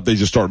lines up, they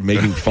just start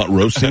making fun,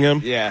 roasting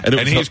him. Yeah. And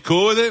he's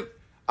cool with it?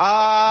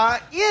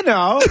 You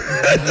know.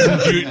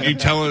 you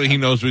tell him he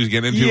knows what he's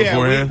getting into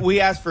beforehand?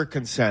 We ask for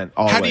consent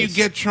always. How do you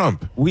get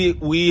Trump? We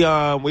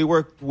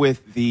worked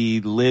with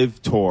the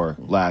Live Tour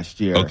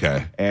last year.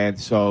 Okay. And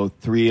so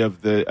 3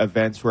 of the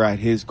events were at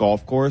his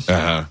golf course.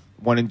 Uh-huh.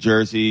 One in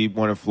Jersey,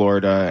 one in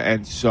Florida.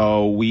 And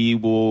so we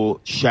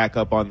will shack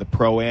up on the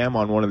Pro-Am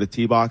on one of the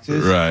tee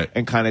boxes. Right.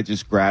 And kind of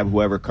just grab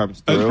whoever comes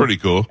through. That's pretty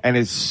cool. And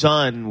his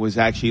son was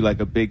actually like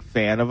a big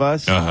fan of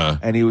us. Uh-huh.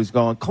 And he was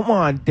going, "Come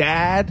on,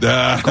 Dad.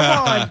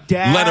 Come on,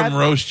 Dad. Let him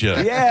roast you.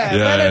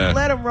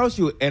 Let him roast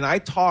you." And I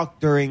talked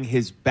during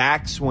his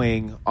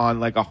backswing on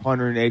like a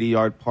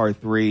 180-yard par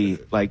 3,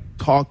 like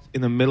talked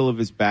in the middle of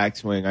his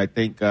backswing. I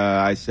think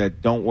I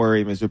said, "Don't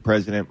worry, Mr.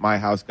 President, my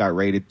house got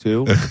rated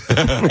too."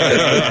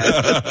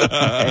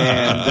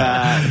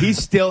 And he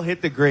still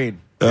hit the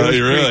green. It was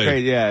really? pretty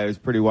crazy. Yeah, it was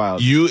pretty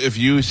wild. If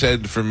you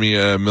said for me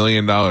 $1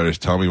 million,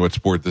 tell me what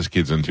sport this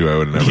kid's into, I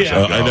would have never said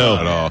golf I know.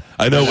 at all.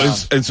 I know.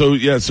 And so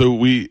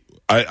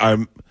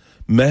I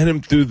met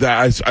him through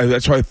that.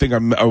 That's why I think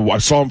I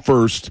saw him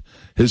first.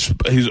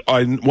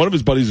 One of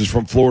his buddies is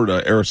from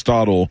Florida,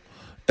 Aristotle,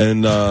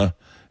 and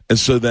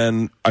so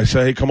then I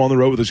say, "Hey, come on the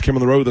road with us. Come on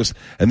the road with us."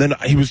 And then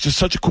he was just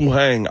such a cool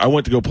hang. I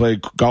went to go play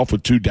golf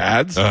with 2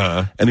 dads,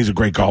 and he's a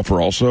great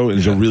golfer also, and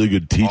he's a really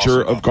good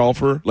teacher of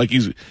golfer. Like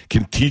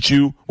can teach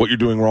you what you're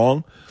doing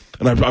wrong.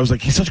 And I was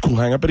like, he's such a cool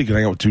hang. I bet he could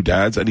hang out with 2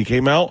 dads. And he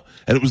came out,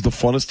 and it was the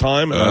funnest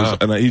time.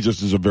 And he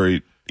just is a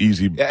very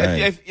easy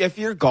hang. If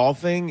you're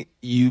golfing,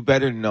 you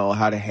better know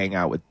how to hang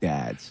out with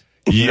dads.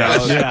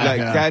 Yes.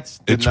 That's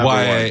the It's number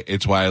why one.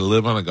 it's why I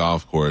live on a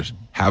golf course,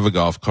 have a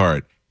golf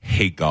cart,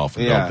 hate golf,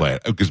 and don't play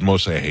it because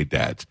mostly I hate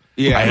dads.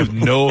 Yeah. I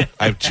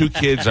have 2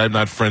 kids. I'm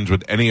not friends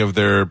with any of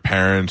their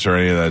parents or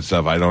any of that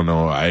stuff. I don't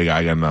know. I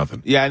got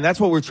nothing. Yeah, and that's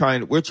what we're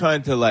trying. We're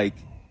trying to like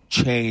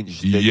change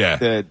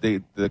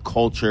the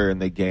culture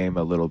and the game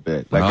a little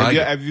bit. Like,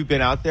 have you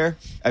been out there?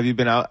 Have you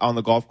been out on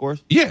the golf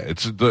course? Yeah,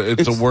 it's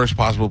the worst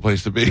possible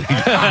place to be.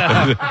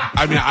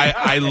 I mean,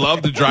 I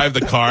love to drive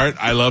the cart.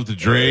 I love to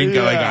drink.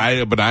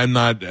 But I'm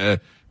not.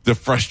 The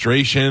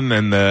frustration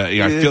and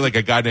I feel like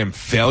a goddamn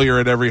failure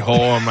at every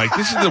hole. I'm like,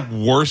 this is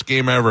the worst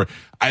game ever.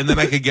 And then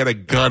I could get a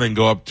gun and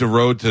go up the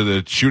road to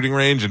the shooting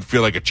range and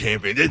feel like a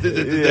champion.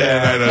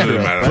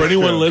 For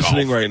anyone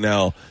listening right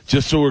now,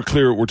 just so we're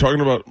clear, we're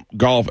talking about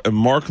golf, and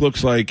Mark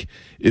looks like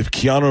if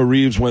Keanu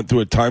Reeves went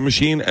through a time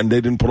machine and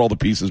they didn't put all the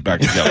pieces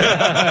back together.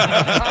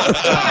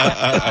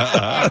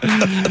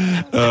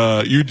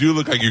 You do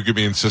look like you could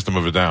be in System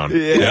of a Down.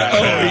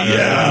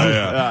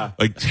 Yeah.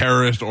 Like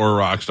terrorist or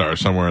rock star,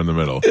 somewhere in the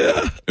middle.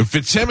 Yeah. And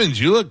Fitzsimmons,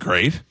 you look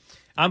great.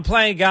 I'm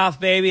playing golf,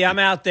 baby. I'm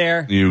out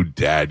there. You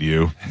dad,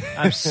 you.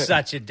 I'm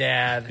such a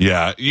dad.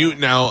 Yeah. You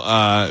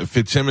now,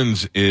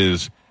 Fitzsimmons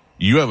is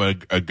You have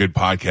a good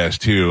podcast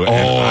too,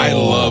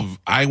 and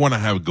I want to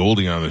have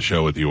Goldie on the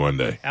show with you one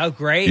day. Oh,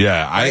 great!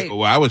 Yeah, great.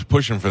 I was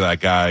pushing for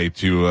that guy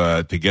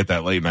to get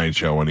that late night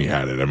show when he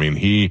had it. I mean,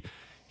 he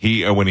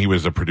when he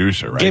was the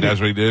producer, right? Gibby. That's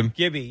what he did.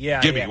 Gibby, yeah.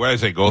 What did I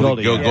say?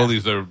 Goldie.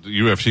 Goldie's the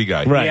UFC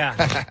guy, right?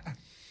 Yeah.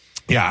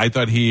 Yeah, I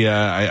thought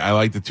I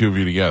liked the two of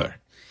you together.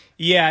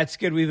 Yeah, it's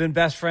good. We've been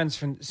best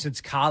friends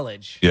since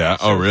college. Yeah.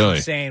 So really?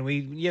 It's insane.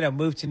 We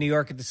moved to New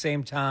York at the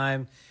same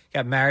time.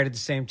 Got married at the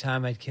same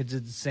time, had kids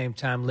at the same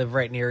time, live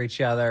right near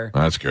each other.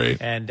 That's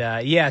great. And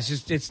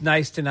it's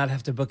nice to not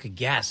have to book a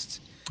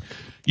guest.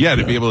 Yeah,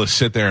 to be able to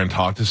sit there and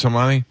talk to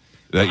somebody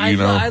that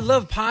I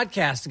love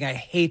podcasting. I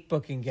hate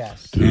booking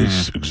guests. Dude,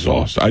 it's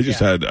exhausting. I just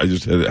had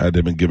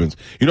him in Gibbons.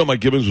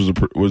 Mike Gibbons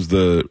was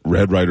the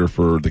head writer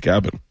for The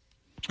Cabin.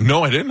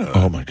 No, I didn't know that.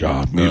 Oh my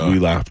God, we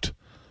laughed.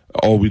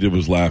 All we did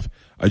was laugh.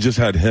 I just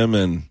had him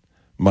and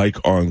Mike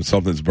on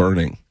Something's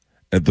Burning.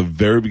 At the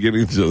very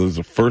beginning, those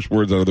the first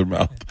words out of their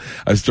mouth.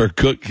 I start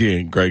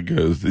cooking. Greg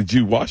goes, "Did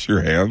you wash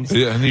your hands?"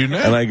 Yeah,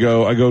 and I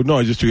go, "No,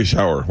 I just took a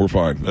shower. We're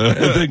fine." And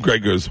then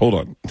Greg goes, "Hold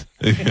on,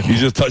 you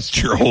just touched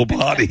your whole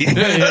body." He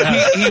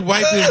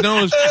wiped his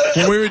nose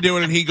when we were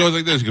doing it. He goes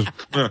like this. He goes,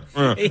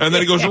 and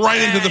then he goes right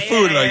into the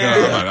food. And I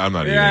go, "I'm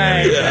not eating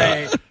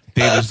anything."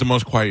 Dave, this is the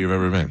most quiet you've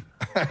ever been.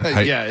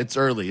 Yeah, it's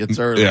early.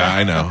 Yeah,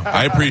 I know.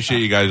 I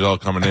appreciate you guys all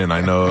coming in.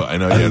 I know. You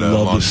had a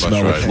long love the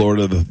smell ride. of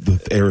Florida. The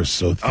air is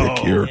so thick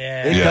here.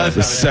 Yeah.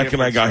 The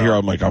second I got here,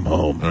 I'm like, I'm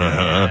home.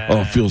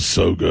 Oh, it feels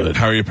so good.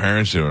 How are your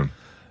parents doing?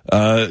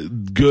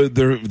 Good.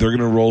 They're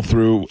gonna roll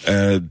through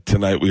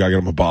tonight. We gotta get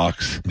them a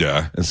box.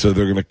 Yeah, and so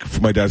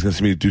my dad's gonna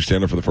see me do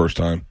stand up for the first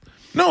time.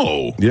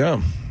 No.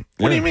 Yeah.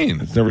 What do you mean?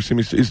 He's never seen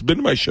me. He's been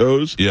to my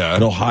shows. Yeah.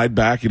 And he'll hide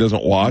back. He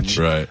doesn't watch.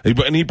 Right.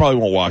 And he probably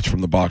won't watch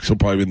from the box. He'll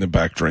probably be in the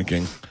back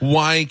drinking.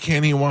 Why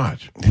can't he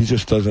watch? He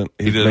just doesn't.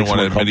 He doesn't want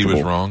to admit he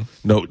was wrong?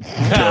 No. No.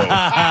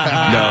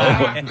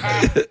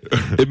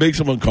 It makes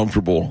him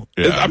uncomfortable.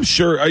 Yeah. I'm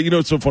sure.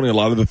 It's so funny. A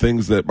lot of the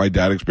things that my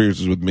dad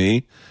experiences with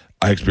me,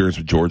 I experience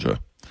with Georgia.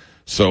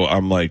 So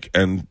I'm like,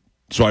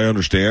 so I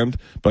understand,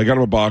 but I got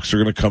him a box.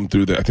 They're going to come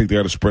through. I think they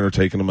got a sprinter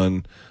taking them in.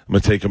 I'm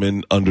going to take them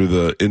in into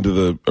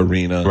the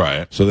arena,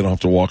 right? So they don't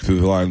have to walk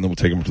through the line. And then we'll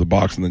take them to the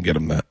box and then get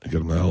them the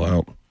hell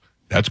out.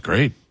 That's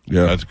great.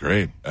 Yeah, that's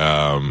great.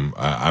 I'm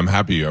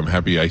happy.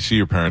 I see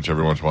your parents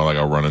every once in a while. Like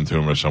I'll run into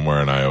them or somewhere,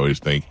 and I always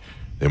think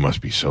they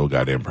must be so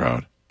goddamn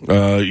proud.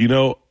 I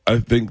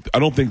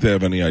don't think they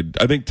have any. I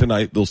think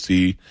tonight they'll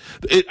see.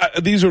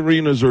 These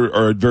arenas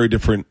are very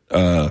different.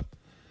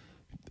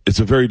 It's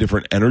a very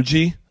different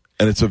energy.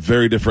 And it's a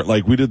very different,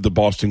 like we did the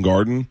Boston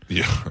Garden,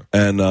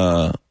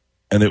 and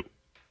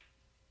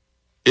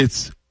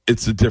it's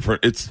a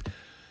different, it's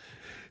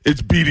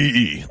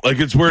BDE, like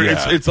it's where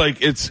it's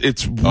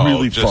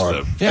really fun.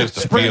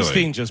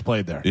 Springsteen just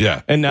played there,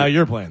 yeah, and now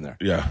you're playing there,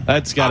 yeah.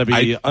 That's got to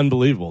be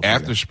unbelievable.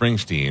 After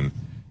Springsteen,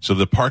 so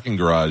the parking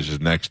garage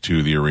is next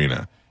to the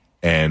arena,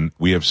 and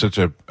we have such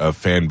a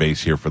fan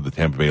base here for the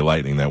Tampa Bay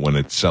Lightning that when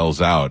it sells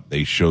out,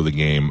 they show the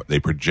game, they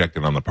project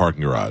it on the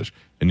parking garage.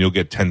 And you'll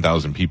get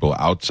 10,000 people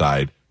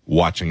outside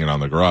watching it on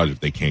the garage if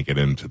they can't get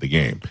into the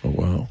game. Oh,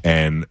 wow.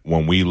 And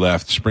when we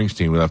left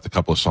Springsteen, we left a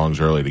couple of songs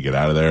early to get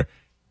out of there,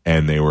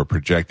 and they were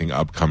projecting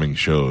upcoming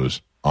shows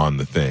on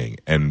the thing.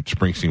 And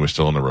Springsteen was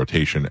still in the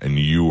rotation, and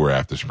you were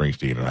after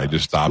Springsteen. And I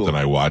just stopped and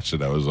I watched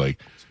it. I was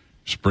like,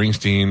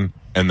 Springsteen,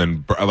 and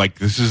then, like,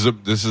 this is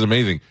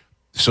amazing.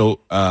 So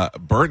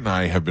Bert and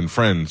I have been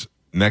friends.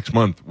 Next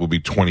month will be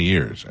 20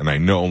 years. And I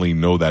only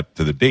know that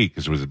to the date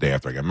because it was the day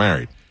after I got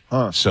married.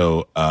 Huh.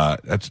 So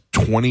that's a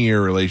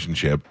 20-year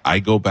relationship. I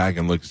go back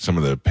and look at some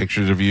of the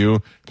pictures of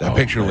you. That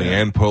picture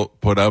Leanne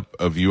put up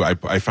of you.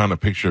 I found a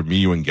picture of me,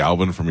 you, and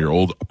Galvin from your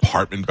old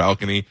apartment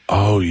balcony.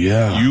 Oh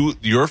yeah.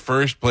 Your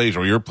first place,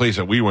 or your place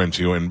that we went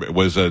to, and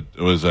was an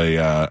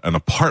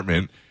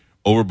apartment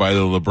over by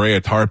the La Brea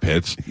tar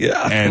pits.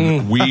 Yeah.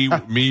 And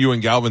me, you,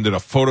 and Galvin did a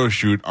photo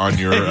shoot on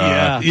your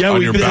on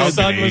your balcony. The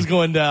sun was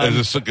going down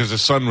because the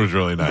sun was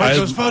really nice.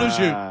 Michael's photo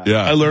shoot.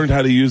 Yeah. I learned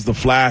how to use the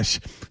flash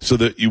so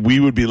that we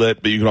would be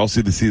lit, but you could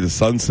also see the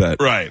sunset.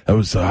 Right. That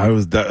was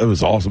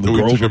awesome. The we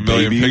girls took were a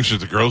million babies. pictures.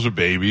 The girls were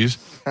babies,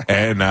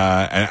 and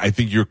I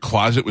think your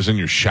closet was in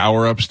your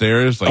shower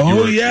upstairs. Like,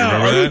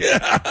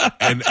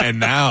 and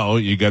now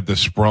you got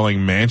this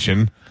sprawling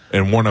mansion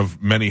in one of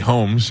many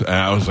homes.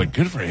 I was like,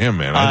 good for him,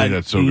 man. I think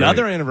that's so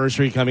another great.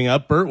 anniversary coming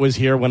up. Bert was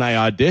here when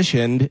I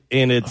auditioned,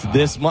 and it's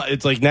this month.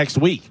 It's like next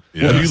week.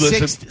 Yeah. Have you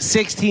listened?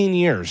 16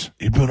 years.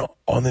 You've been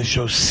on this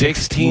show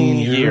 16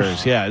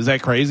 years. Yeah, is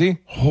that crazy?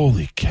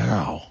 Holy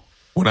cow.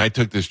 When I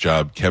took this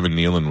job, Kevin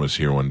Nealon was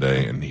here one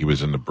day, and he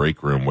was in the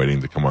break room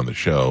waiting to come on the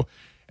show.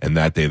 And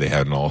that day they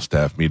had an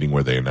all-staff meeting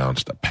where they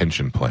announced a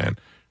pension plan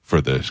for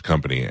this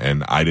company,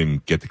 and I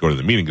didn't get to go to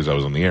the meeting because I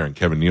was on the air, and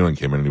Kevin Nealon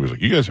came in and he was like,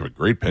 you guys have a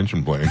great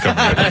pension plan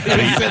coming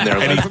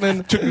in.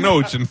 He took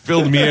notes and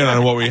filled me in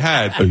on what we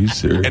had. Are you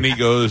serious? And he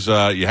goes,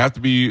 you have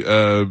to be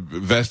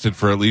vested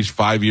for at least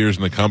 5 years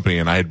in the company,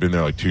 and I had been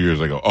there like 2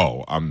 years. I go,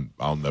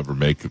 I'll never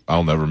make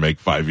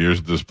 5 years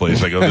at this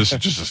place. I go, this is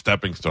just a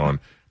stepping stone.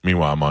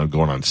 Meanwhile, I'm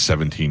going on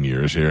 17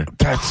 years here.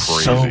 That's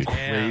crazy. so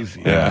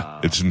crazy. Yeah,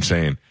 it's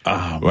insane.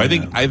 Oh, I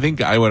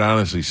think I would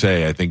honestly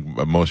say, I think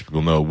most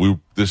people know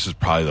this is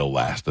probably the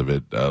last of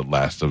it,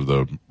 last of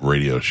the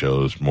radio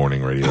shows,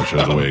 morning radio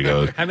shows, the way it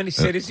goes. How many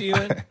cities are you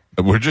in?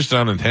 We're just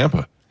down in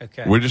Tampa.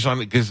 Okay. We're just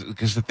on it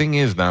because the thing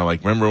is now,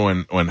 like,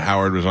 remember when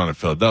Howard was on at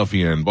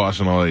Philadelphia and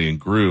Boston, all that, and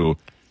grew,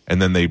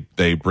 and then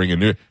they bring a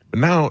new. But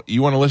now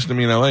you want to listen to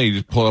me in LA, you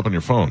just pull it up on your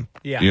phone.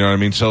 Yeah. You know what I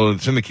mean? So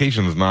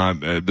syndication is not,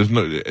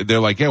 they're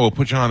like, yeah, we'll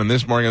put you on in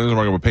this market,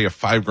 we'll pay you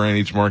 $5,000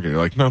 each market. You're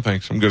like, no,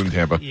 thanks. I'm good in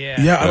Tampa.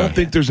 Yeah, I don't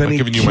think there's any I'm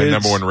giving you kids... my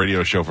number one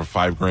radio show for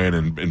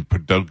 $5,000 in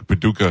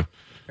Paducah.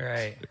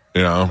 Right.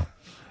 You know?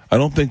 I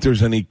don't think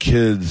there's any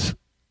kids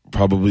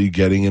probably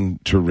getting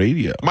into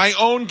radio. My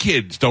own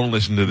kids don't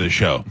listen to this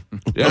show.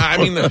 Yeah, I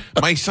mean,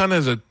 my son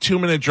has a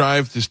 2-minute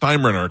drive to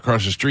Steinbrenner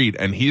across the street,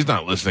 and he's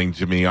not listening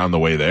to me on the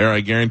way there. I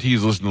guarantee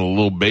he's listening to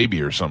Little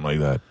Baby or something like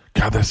that.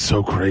 God, that's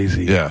so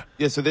crazy. Yeah.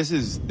 Yeah, so this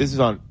is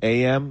on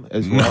AM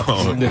as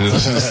well. No,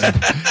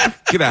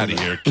 get out of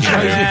here, kid.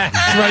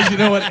 Surprised you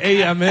know what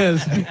AM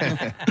is.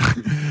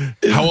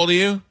 How old are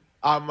you?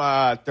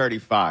 I'm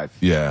 35.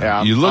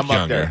 Yeah, you look I'm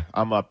younger. Up there.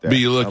 I'm up there. But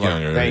you look I'm up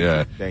younger. there.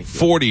 Yeah. Thank you.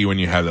 40 when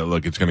you have that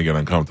look, it's going to get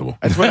uncomfortable.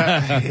 That's what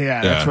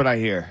that's what I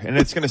hear. And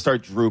it's going to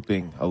start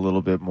drooping a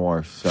little bit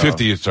more. So.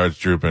 50, it starts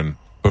drooping.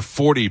 But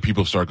 40,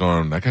 people start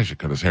going, that guy should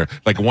cut his hair.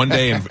 Like one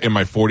day in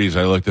my 40s,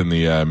 I looked in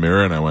the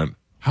mirror and I went,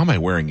 how am I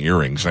wearing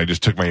earrings? And I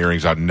just took my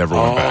earrings out and never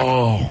went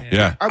back.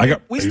 Yeah.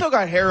 We still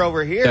got hair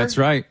over here. That's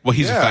right. Well,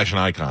 he's a fashion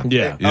icon.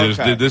 Yeah.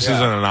 Okay. This is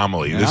an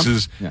anomaly.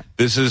 Yeah.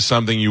 This is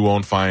something you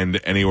won't find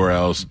anywhere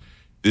else.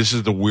 This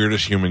is the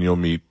weirdest human you'll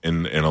meet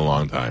in a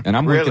long time. And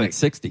I'm Really? looking at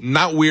 60.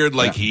 Not weird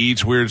like he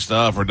eats weird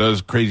stuff or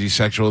does crazy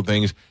sexual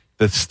things.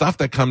 The stuff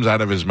that comes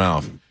out of his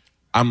mouth.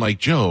 I'm like,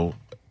 Joe,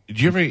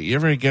 did you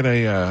ever get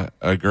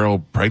a girl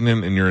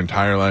pregnant in your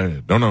entire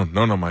life?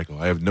 No, Michael.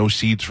 I have no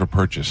seeds for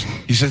purchase.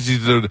 He says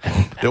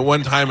at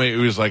one time it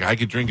was like I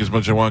could drink as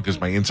much as I want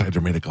because my insides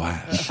are made of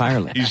glass.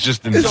 Entirely. He's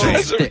just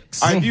insane.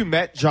 Sticks. Have you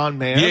met John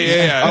Mann?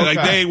 Yeah. Okay.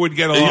 Like they would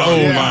get along.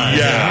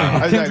 I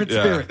was Kindred like,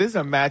 spirit. this is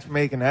a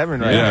matchmaking heaven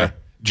right Yeah. here.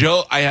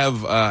 Joe, I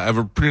have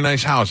a pretty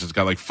nice house. It's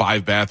got like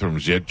 5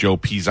 bathrooms. Yet Joe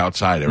pees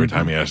outside every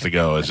time he has to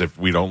go, as if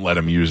we don't let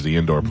him use the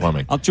indoor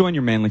plumbing. I'll join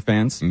your manly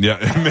fans. Yeah,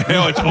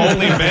 no, it's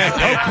only man.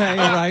 Okay,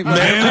 all right.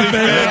 Manly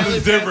fans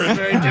is different.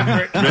 Very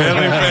different.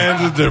 Manly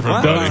fans is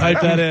different. Don't type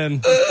that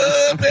in.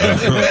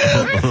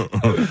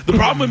 The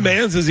problem with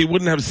Mans is he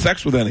wouldn't have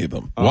sex with any of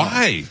them.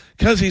 Why?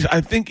 Because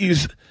I think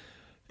he's,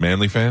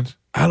 Manly fans?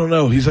 I don't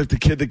know. He's like the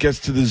kid that gets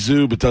to the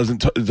zoo but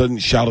doesn't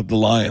shout at the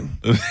lion.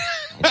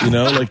 You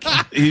know, like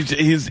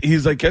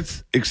he's like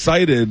gets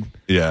excited.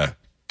 Yeah.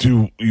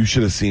 You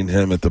should have seen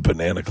him at the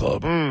Banana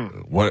Club.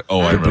 What?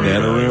 Oh, I remember.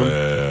 Banana Room?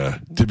 Yeah.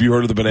 Have you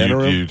heard of the Banana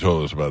Room? You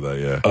told us about that.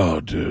 Yeah.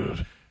 Oh,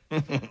 dude.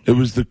 It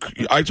was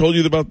I told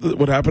you about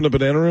what happened at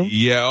Banana Room?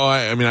 Yeah. Oh,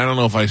 I mean, I don't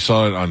know if I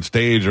saw it on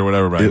stage or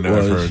whatever, but I know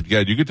I've heard. Yeah,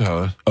 you could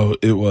tell us. Oh,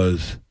 it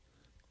was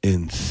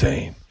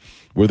insane.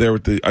 We're there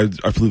with I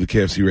flew the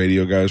KFC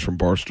radio guys from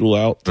Barstool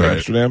out to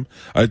Amsterdam.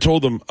 I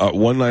told them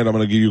one night I'm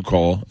going to give you a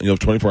call and you'll have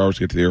 24 hours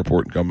to get to the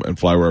airport and come and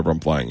fly wherever I'm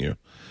flying you.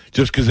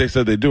 Just because they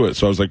said they'd do it.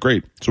 So I was like,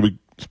 great. So we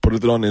put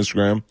it on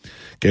Instagram,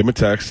 gave them a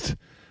text.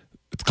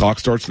 The clock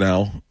starts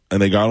now.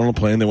 And they got on a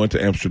plane. They went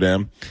to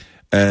Amsterdam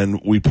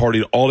and we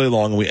partied all day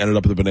long and we ended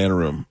up at the Banana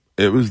Room.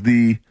 It was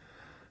the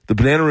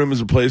Banana Room is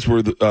a place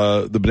where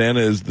the banana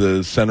is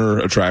the center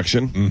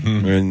attraction.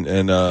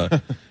 Mm-hmm.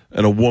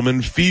 And a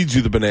woman feeds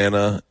you the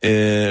banana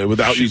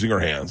without using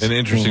her hands. An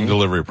interesting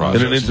delivery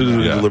process.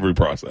 Delivery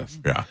process.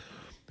 Yeah.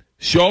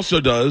 She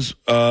also does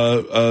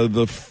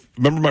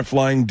remember my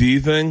flying D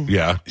thing?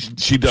 Yeah.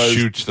 She does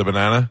shoots the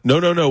banana.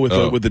 No,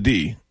 with the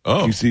D.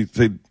 Oh. You see,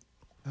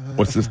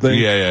 what's this thing?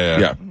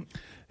 Yeah.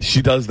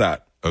 She does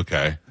that.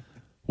 Okay.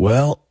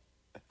 Well,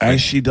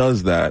 as she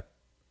does that,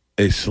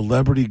 a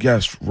celebrity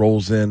guest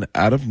rolls in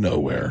out of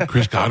nowhere.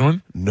 Chris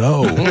Godwin?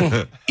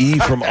 No. E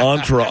from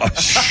Entourage.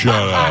 Shut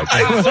up.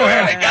 I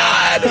swear to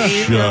God.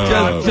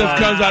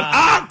 Just comes out,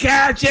 I'll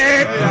catch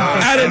it.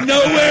 Out of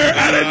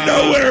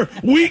nowhere.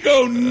 We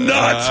go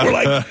nuts. We're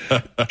like,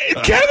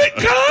 Kevin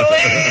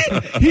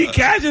Conley. He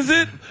catches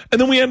it. And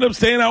then we end up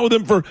staying out with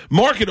him for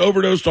Mark had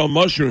overdosed on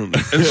mushrooms.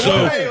 And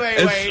so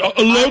Wait.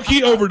 a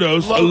low-key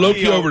overdose.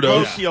 Low-key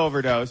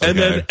overdose.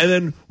 And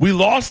then we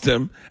lost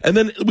him. And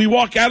then we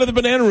walk out of the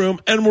Banana Room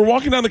and we're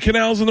walking down the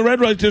canals in the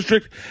red light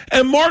district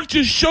and Mark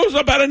just shows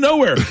up out of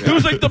nowhere. It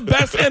was like the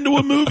best end to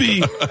a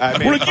movie.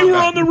 We're like, you were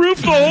on the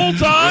roof the whole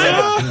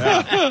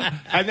time.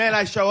 And then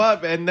I show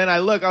up and then I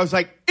look, I was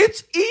like,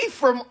 it's E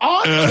from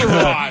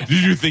Entourage.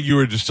 Did you think you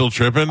were just still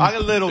tripping? A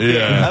little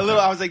bit.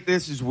 I was like,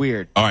 this is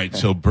weird. All right,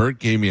 so Bert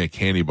gave me a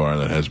candy bar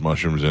that has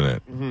mushrooms in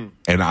it. Mm-hmm.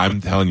 And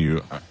I'm telling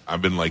you,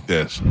 I've been like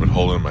this. I've been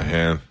holding it in my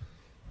hand.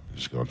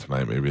 Just going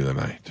tonight, maybe the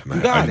night tonight.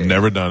 You got I've it.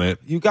 never done it.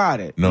 You got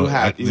it. No, you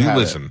have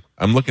listen. it.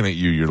 I'm looking at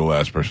you. You're the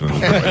last person in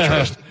this room I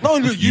trust. No,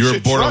 you You're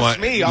should borderline. trust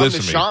me. I'm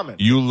Listen the to shaman.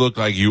 me. You look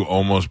like you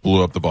almost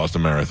blew up the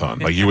Boston Marathon.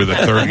 Like you were the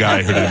third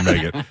guy who didn't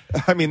make it.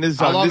 I mean, this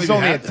is long only have you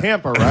at had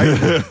Tampa,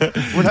 right?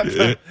 We're not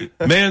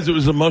Mans, it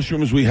was the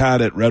mushrooms we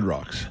had at Red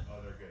Rocks.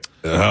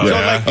 Oh,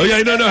 yeah. Oh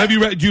yeah, no. Have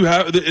you read? Do you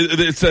have?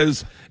 It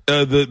says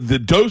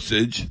the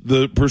dosage,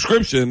 the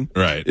prescription,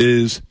 Right.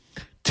 is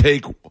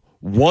take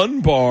 1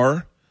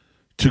 bar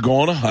to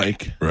go on a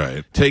hike,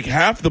 Right. take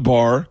half the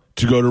bar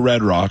to go to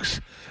Red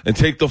Rocks, and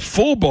take the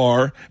full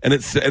bar, and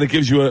it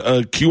gives you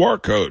a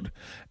QR code,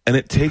 and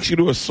it takes you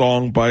to a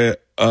song by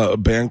a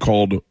band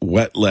called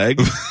Wet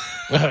Leg,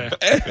 and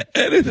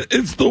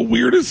it's the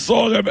weirdest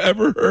song I've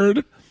ever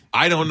heard.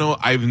 I don't know.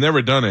 I've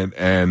never done it,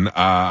 and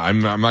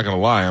I'm not going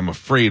to lie. I'm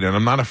afraid, and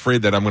I'm not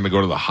afraid that I'm going to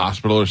go to the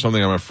hospital or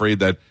something. I'm afraid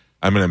that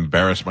I'm going to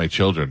embarrass my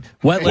children.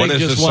 Wet Leg What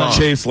is just the won.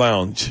 song? Chase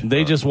Lounge.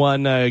 They just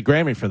won a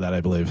Grammy for that, I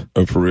believe.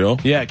 Oh, for real?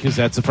 Yeah, because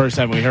that's the first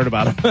time we heard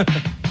about them.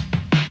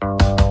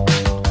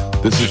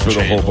 This is for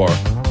the whole bar.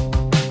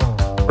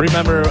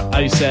 Remember,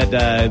 I said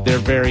they're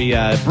very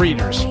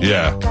breeders.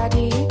 Yeah.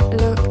 Daddy,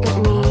 look at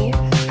me.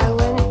 I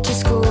went to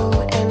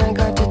school and I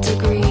got a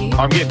degree.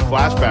 I'm getting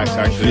flashbacks,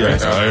 actually.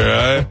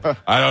 Yeah. Right now.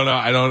 I don't know.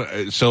 I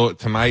don't. So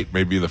tonight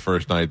may be the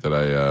first night that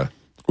I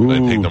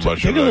take the mushroom.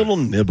 Take a little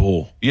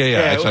nibble. Yeah.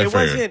 That's what I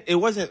figured. It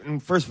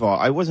wasn't. First of all,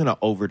 I wasn't an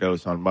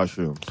overdose on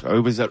mushrooms.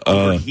 It was an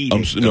overheating.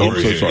 I'm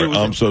so sorry.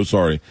 I'm so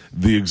sorry.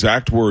 The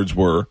exact words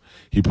were: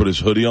 he put his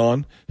hoodie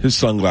on, his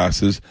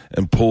sunglasses,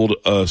 and pulled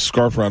a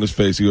scarf around his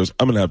face. He goes,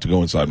 "I'm going to have to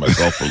go inside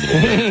myself for a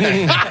little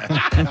bit,"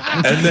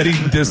 and then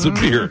he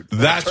disappeared.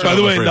 That's by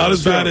the way, not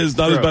as bad True.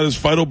 as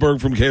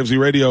Feidelberg from KFC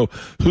Radio,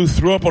 who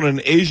threw up on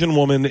an Asian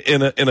woman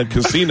in a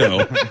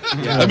casino.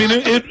 I mean,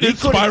 it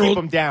spiraled.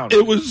 Keep him down.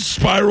 It was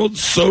spiraled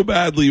so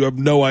badly, you have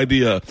no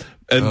idea.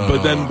 And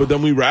but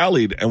then we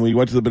rallied and we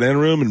went to the banana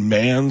room and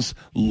Mans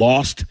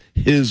lost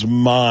his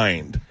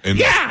mind. And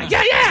Yeah. Eat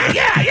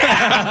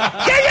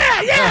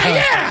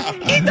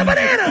the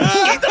banana.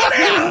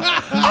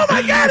 Oh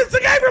my God, it's the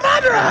guy from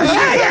Honduras.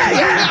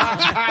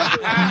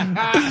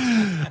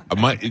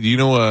 Yeah. Do you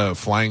know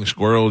Flying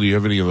Squirrel? Do you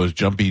have any of those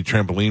jumpy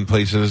trampoline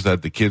places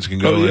that the kids can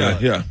go? Oh,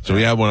 yeah. So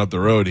we have one up the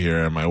road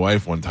here, and my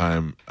wife one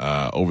time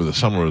over the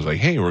summer was like,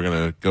 "Hey, we're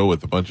gonna go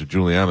with a bunch of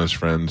Juliana's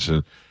friends,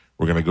 and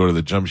we're gonna go to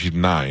the jump." She's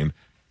 9,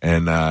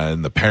 and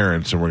the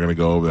parents, and we're gonna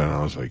go over there. And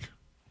I was like,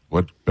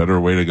 "What better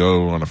way to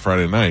go on a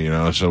Friday night?" You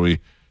know?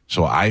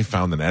 So I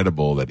found an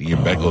edible that Ian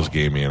Beckles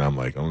gave me, and I'm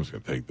like, I'm just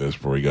gonna take this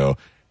before we go.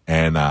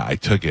 And I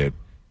took it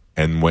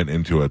and went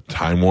into a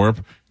time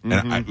warp.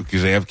 And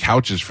because they have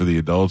couches for the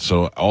adults,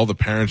 so all the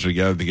parents are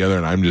gathered together,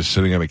 and I'm just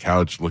sitting on a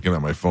couch looking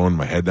at my phone,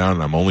 my head down,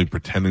 and I'm only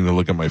pretending to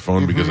look at my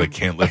phone because I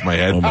can't lift my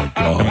head. Oh my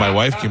God. And my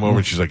wife came over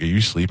and she's like, "Are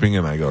you sleeping?"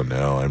 And I go,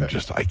 "No, I'm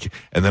just."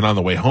 And then on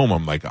the way home,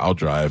 I'm like, "I'll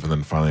drive." And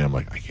then finally, I'm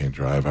like, "I can't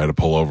drive." I had to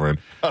pull over,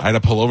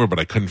 but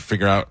I couldn't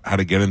figure out how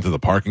to get into the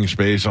parking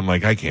space. I'm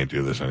like, "I can't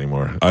do this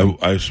anymore."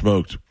 I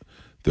smoked.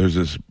 There's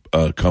this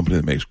company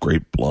that makes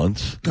great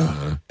blunts,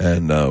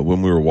 and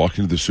when we were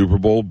walking to the Super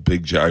Bowl,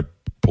 Big J, I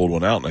pulled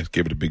one out and I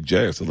gave it to Big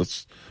J. I said,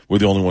 we're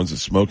the only ones that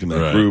smoke in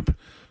that group.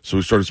 So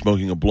we started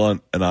smoking a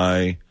blunt, and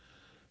I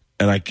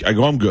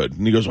go, "I'm good."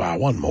 And he goes, "Wow,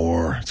 one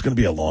more. It's going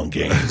to be a long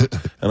game."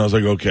 And I was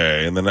like,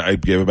 "Okay." And then I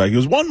gave it back. He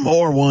goes, one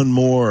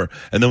more.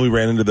 And then we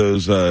ran into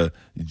those the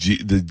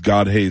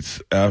God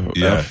hates F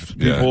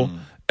people. Yeah.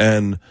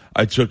 And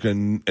I took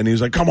and he was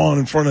like, "Come on,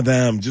 in front of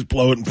them. Just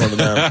blow it in front of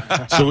them."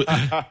 So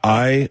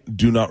I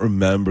do not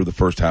remember the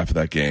first half of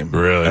that game.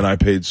 Really? And I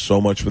paid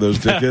so much for those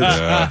tickets.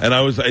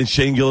 And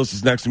Shane Gillis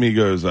is next to me. He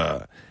goes,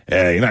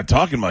 "Hey, you're not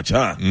talking much,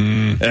 huh?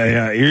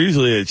 You're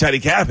usually a chatty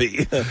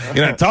Cathy.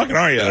 You're not talking,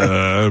 are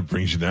you?"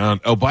 Brings you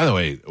down. Oh, by the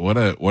way, what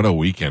a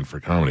weekend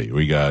for comedy.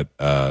 We got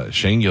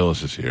Shane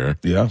Gillis is here.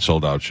 Yeah.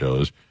 Sold out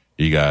shows.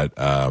 You got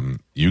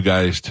you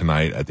guys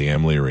tonight at the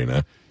Amalie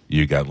Arena.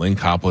 You got Lynn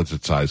Coplitz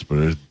at Side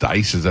Splitters.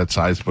 Dice is at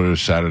Side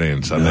Splitters Saturday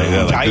and Sunday.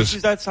 No. Dice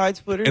is at Side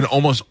Splitters? And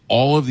almost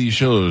all of these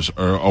shows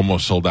are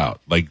almost sold out.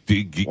 Like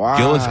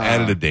Gillis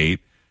added a date.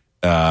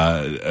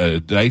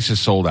 Dice is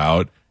sold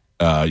out.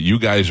 You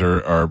guys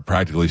are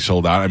practically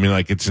sold out. I mean,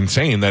 like, it's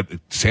insane that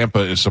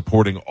Sampa is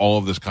supporting all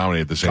of this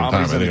comedy at the same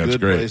time. I think that's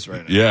great.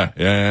 Right yeah.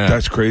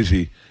 That's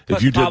crazy.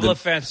 But Pablo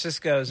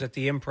Francisco's at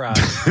the Improv.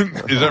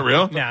 Is that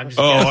real? No, I'm just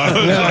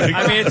kidding.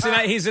 I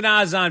mean, he's an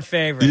odds-on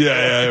favorite.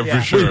 Yeah,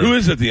 for sure. Wait, who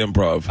is at the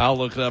Improv? I'll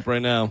look it up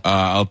right now.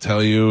 I'll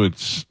tell you,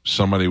 it's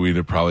somebody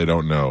we probably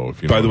don't know.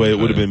 If you By know the way, it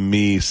would have been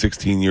me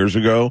 16 years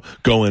ago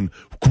going,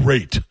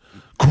 great.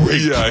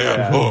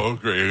 Yeah. Oh,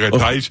 great. I got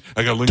Dice.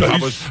 I got Lynn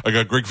Coplitz. I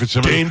got Greg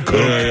Fitzsimmons. Dane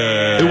Cook.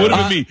 Yeah. It would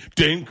have been me.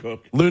 Dane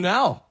Cook.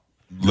 Lunel.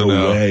 No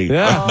way.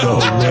 Yeah. No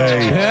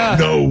way. Yeah.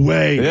 No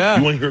way. Yeah.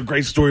 You want to hear a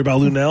great story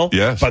about Lunel?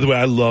 Yes. By the way,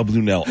 I love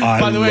Lunel.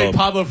 By the way,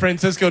 Pablo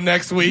Francisco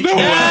next week. No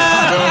way.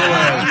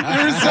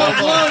 You're so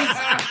close.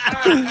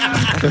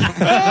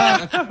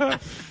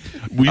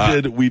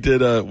 we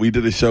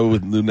did a show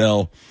with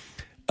Lunel,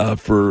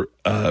 for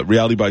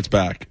Reality Bites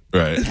Back.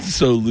 Right.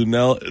 So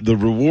Lunel, the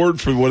reward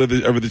for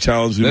whatever the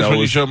challenge. That's Lunel when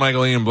you was, show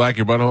Michael Ian Black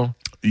your butthole?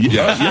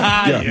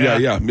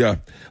 Yeah.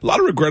 A lot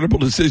of regrettable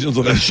decisions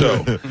on that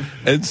show.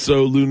 And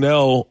so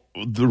Lunel,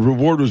 the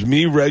reward was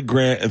me, Red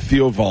Grant, and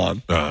Theo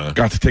Vaughn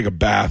got to take a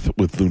bath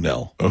with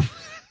Lunel.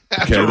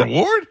 That's a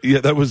reward?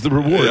 That was the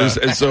reward. Yeah.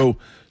 And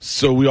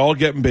so we all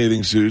get in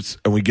bathing suits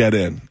and we get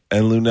in.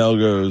 And Lunel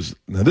goes,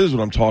 now this is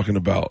what I'm talking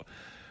about.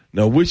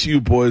 Now, which of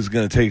you boys is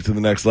going to take it to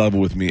the next level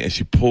with me? And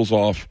she pulls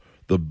off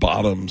the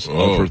bottoms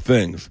of her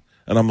things.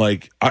 And I'm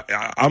like,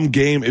 I'm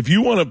game. If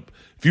you want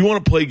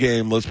to play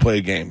game, let's play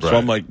a game. So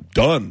I'm like,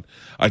 done.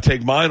 I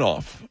take mine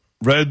off.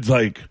 Red's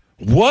like,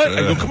 what?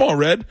 I go, come on,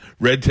 Red.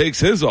 Red takes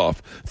his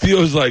off.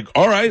 Theo's like,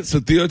 all right. So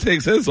Theo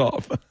takes his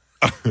off.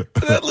 And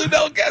then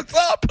Lunel gets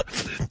up,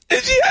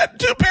 and she had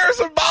 2 pairs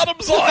of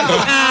bottoms on.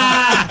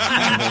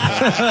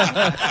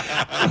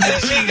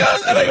 And she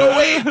goes, and I go,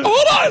 wait,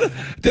 hold on.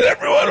 Did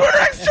everyone wear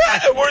extra?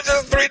 And we're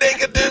just 3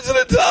 naked dudes in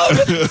a tub.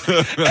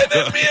 And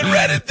then me and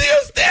Red and Theo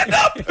stand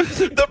up.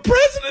 The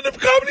president of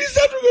Comedy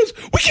Central goes,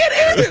 we can't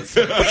air this.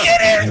 We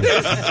can't air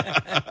this.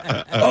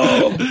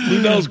 Oh,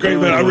 Lunel's great,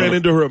 man. I ran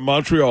into her at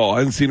Montreal. I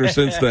hadn't seen her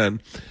since then.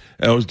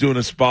 And I was doing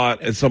a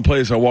spot at some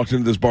place. I walked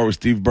into this bar with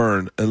Steve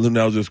Byrne, and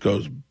Lunel just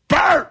goes,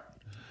 Bert!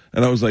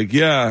 And I was like,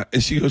 yeah.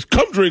 And she goes,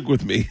 come drink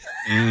with me.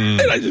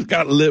 And I just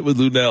got lit with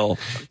Lunel.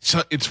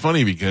 So it's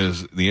funny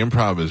because the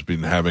Improv has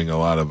been having a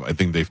lot of, I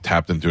think they've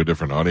tapped into a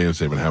different audience.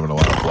 They've been having a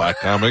lot of black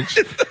comics.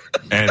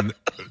 And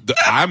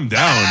I'm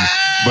down,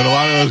 but a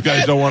lot of those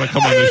guys don't want to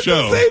come on the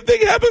show. The same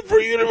thing happened for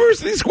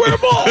University Square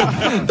Mall.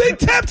 They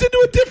tapped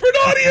into a different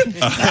audience.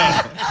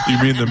 You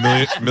mean the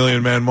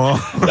Million Man Mall?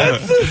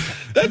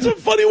 That's a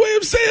funny way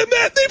of saying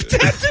that. They've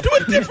tapped into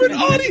a different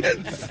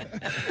audience.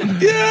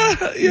 Yeah.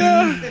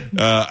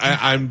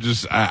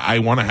 I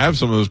want to have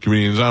some of those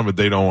comedians on, but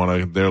they don't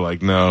want to. They're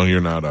like, no,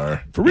 you're not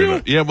our. For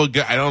real? Yeah, but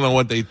I don't know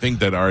what they think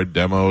that our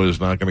demo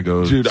is not going to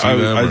go. Dude, see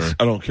I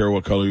don't care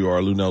what color you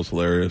are. Lunel's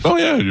hilarious. Oh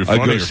yeah, you're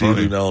funny. I go see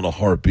Lunel in a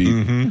heartbeat.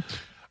 Mm-hmm.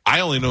 I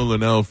only know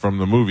Lunel from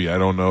the movie. I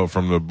don't know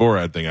from the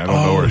Borat thing. I don't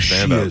know her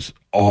stand up. She is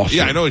awesome.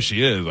 Yeah, I know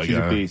she is. Like, She's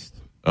a beast.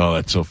 Oh,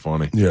 that's so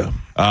funny. Yeah.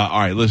 All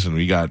right, listen,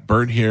 we got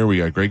Bert here. We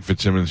got Greg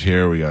Fitzsimmons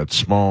here. We got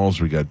Smalls.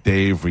 We got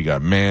Dave. We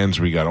got Mans.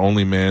 We got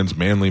Only Mans,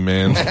 Manly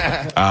Mans.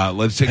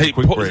 Let's take a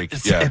quick break.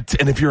 Yeah.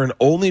 And if you're an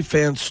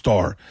OnlyFans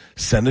star,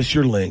 send us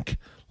your link.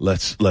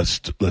 Let's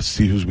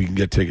see who we can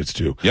get tickets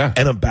to. Yeah.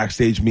 And a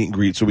backstage meet and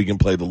greet so we can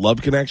play The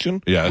Love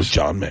Connection with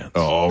John Mans.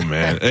 Oh,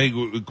 man. Hey,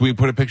 can we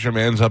put a picture of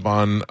Mans up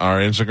on our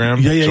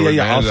Instagram?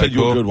 Yeah. I'll send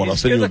you a good one.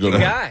 He's a good-looking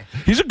guy.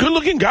 He's a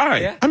good-looking guy.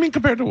 Yeah. I mean,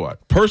 compared to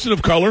what? Person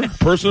of color.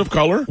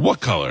 What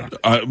color?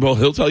 Well,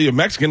 he'll tell you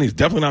Mexican. He's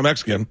definitely not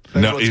Mexican.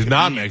 No, he's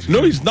not Mexican.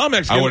 No, he's not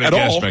Mexican I would at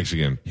have all. guessed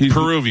Mexican. He's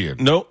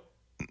Peruvian. No.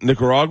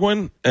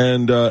 Nicaraguan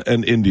and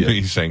Indian.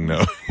 He's saying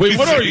no. Wait,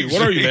 what are you?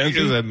 What are you, man?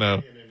 He said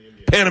no.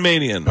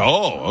 Panamanian.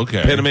 Oh,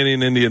 okay.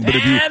 Panamanian Indian. But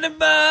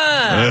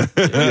Panama!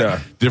 Yeah.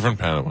 Different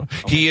Panama.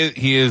 He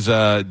is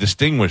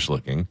distinguished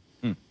looking.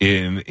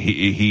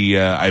 He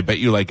I bet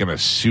you like in a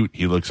suit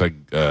he looks like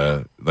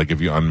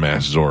if you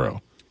unmask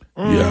Zorro.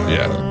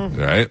 Yeah.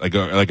 Right?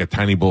 Like a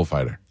tiny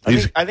bullfighter.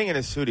 I think in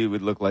a suit he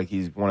would look like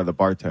he's one of the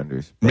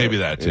bartenders. Maybe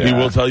that too. He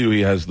will tell you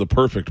he has the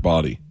perfect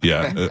body.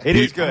 Yeah. It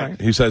is good.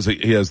 He says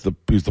he's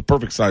the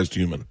perfect sized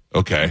human.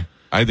 Okay.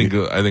 I think a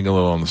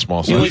little on the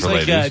small side He looks for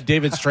like ladies.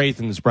 David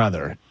Strathairn's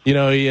brother. You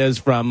know, he is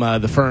from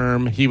The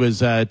Firm. He was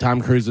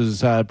Tom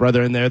Cruise's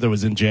brother in there that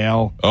was in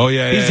jail. Oh,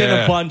 yeah. He's in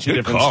a bunch of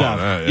different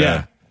stuff.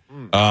 Yeah.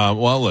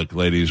 Well, look,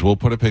 ladies, we'll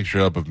put a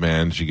picture up of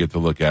Mans. You get to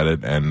look at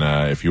it. And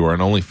if you are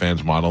an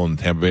OnlyFans model in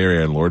the Tampa Bay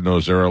area, and Lord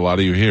knows there are a lot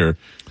of you here,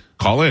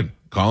 call in.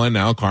 Call in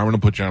now. Carmen will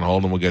put you on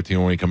hold, and we'll get to you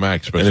when we come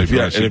back. Especially if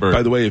you're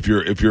by the way, if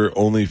you're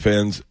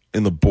OnlyFans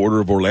in the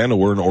border of Orlando,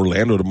 we're in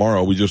Orlando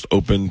tomorrow. We just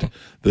opened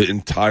the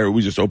entire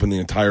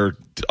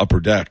upper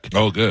deck.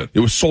 Oh, good.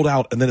 It was sold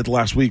out, and then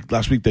last week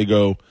they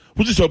go,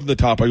 we'll just open the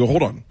top. I go,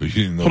 hold on,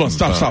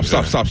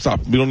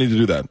 stop. We don't need to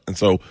do that. And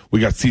so we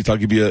got seats. I'll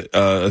give you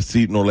a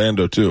seat in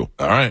Orlando too.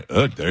 All right,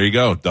 look, there you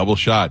go, double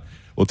shot.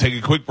 We'll take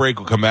a quick break.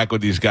 We'll come back with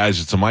these guys.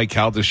 It's the Mike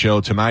Calta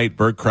Show tonight.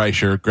 Bert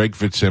Kreischer, Greg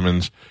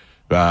Fitzsimmons.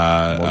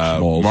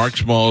 Mark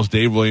Smalls,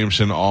 Dave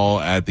Williamson, all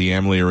at the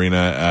Amalie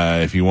Arena.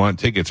 If you want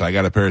tickets, I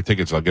got a pair of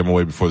tickets. I'll give them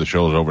away before the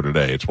show is over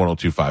today. It's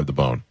 102.5 The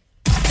Bone.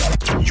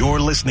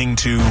 You're listening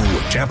to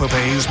Tampa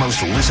Bay's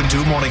most listened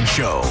to morning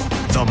show,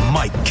 The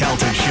Mike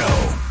Calta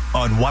Show,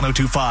 on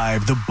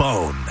 102.5 The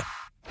Bone.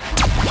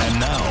 And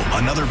now,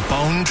 another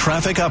Bone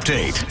traffic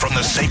update from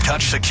the Safe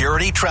Touch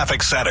Security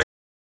Traffic Center.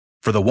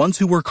 For the ones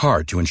who work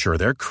hard to ensure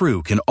their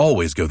crew can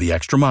always go the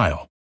extra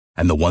mile,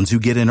 and the ones who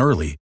get in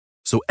early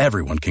so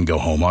everyone can go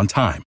home on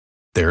time,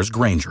 there's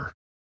Grainger,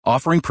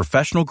 offering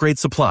professional-grade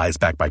supplies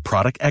backed by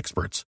product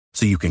experts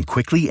so you can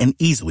quickly and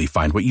easily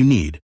find what you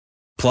need.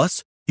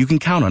 Plus, you can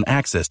count on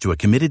access to a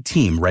committed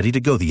team ready to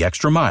go the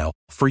extra mile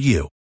for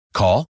you.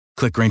 Call,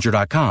 click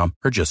Grainger.com,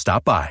 or just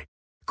stop by.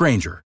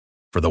 Grainger,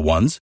 for the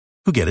ones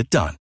who get it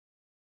done.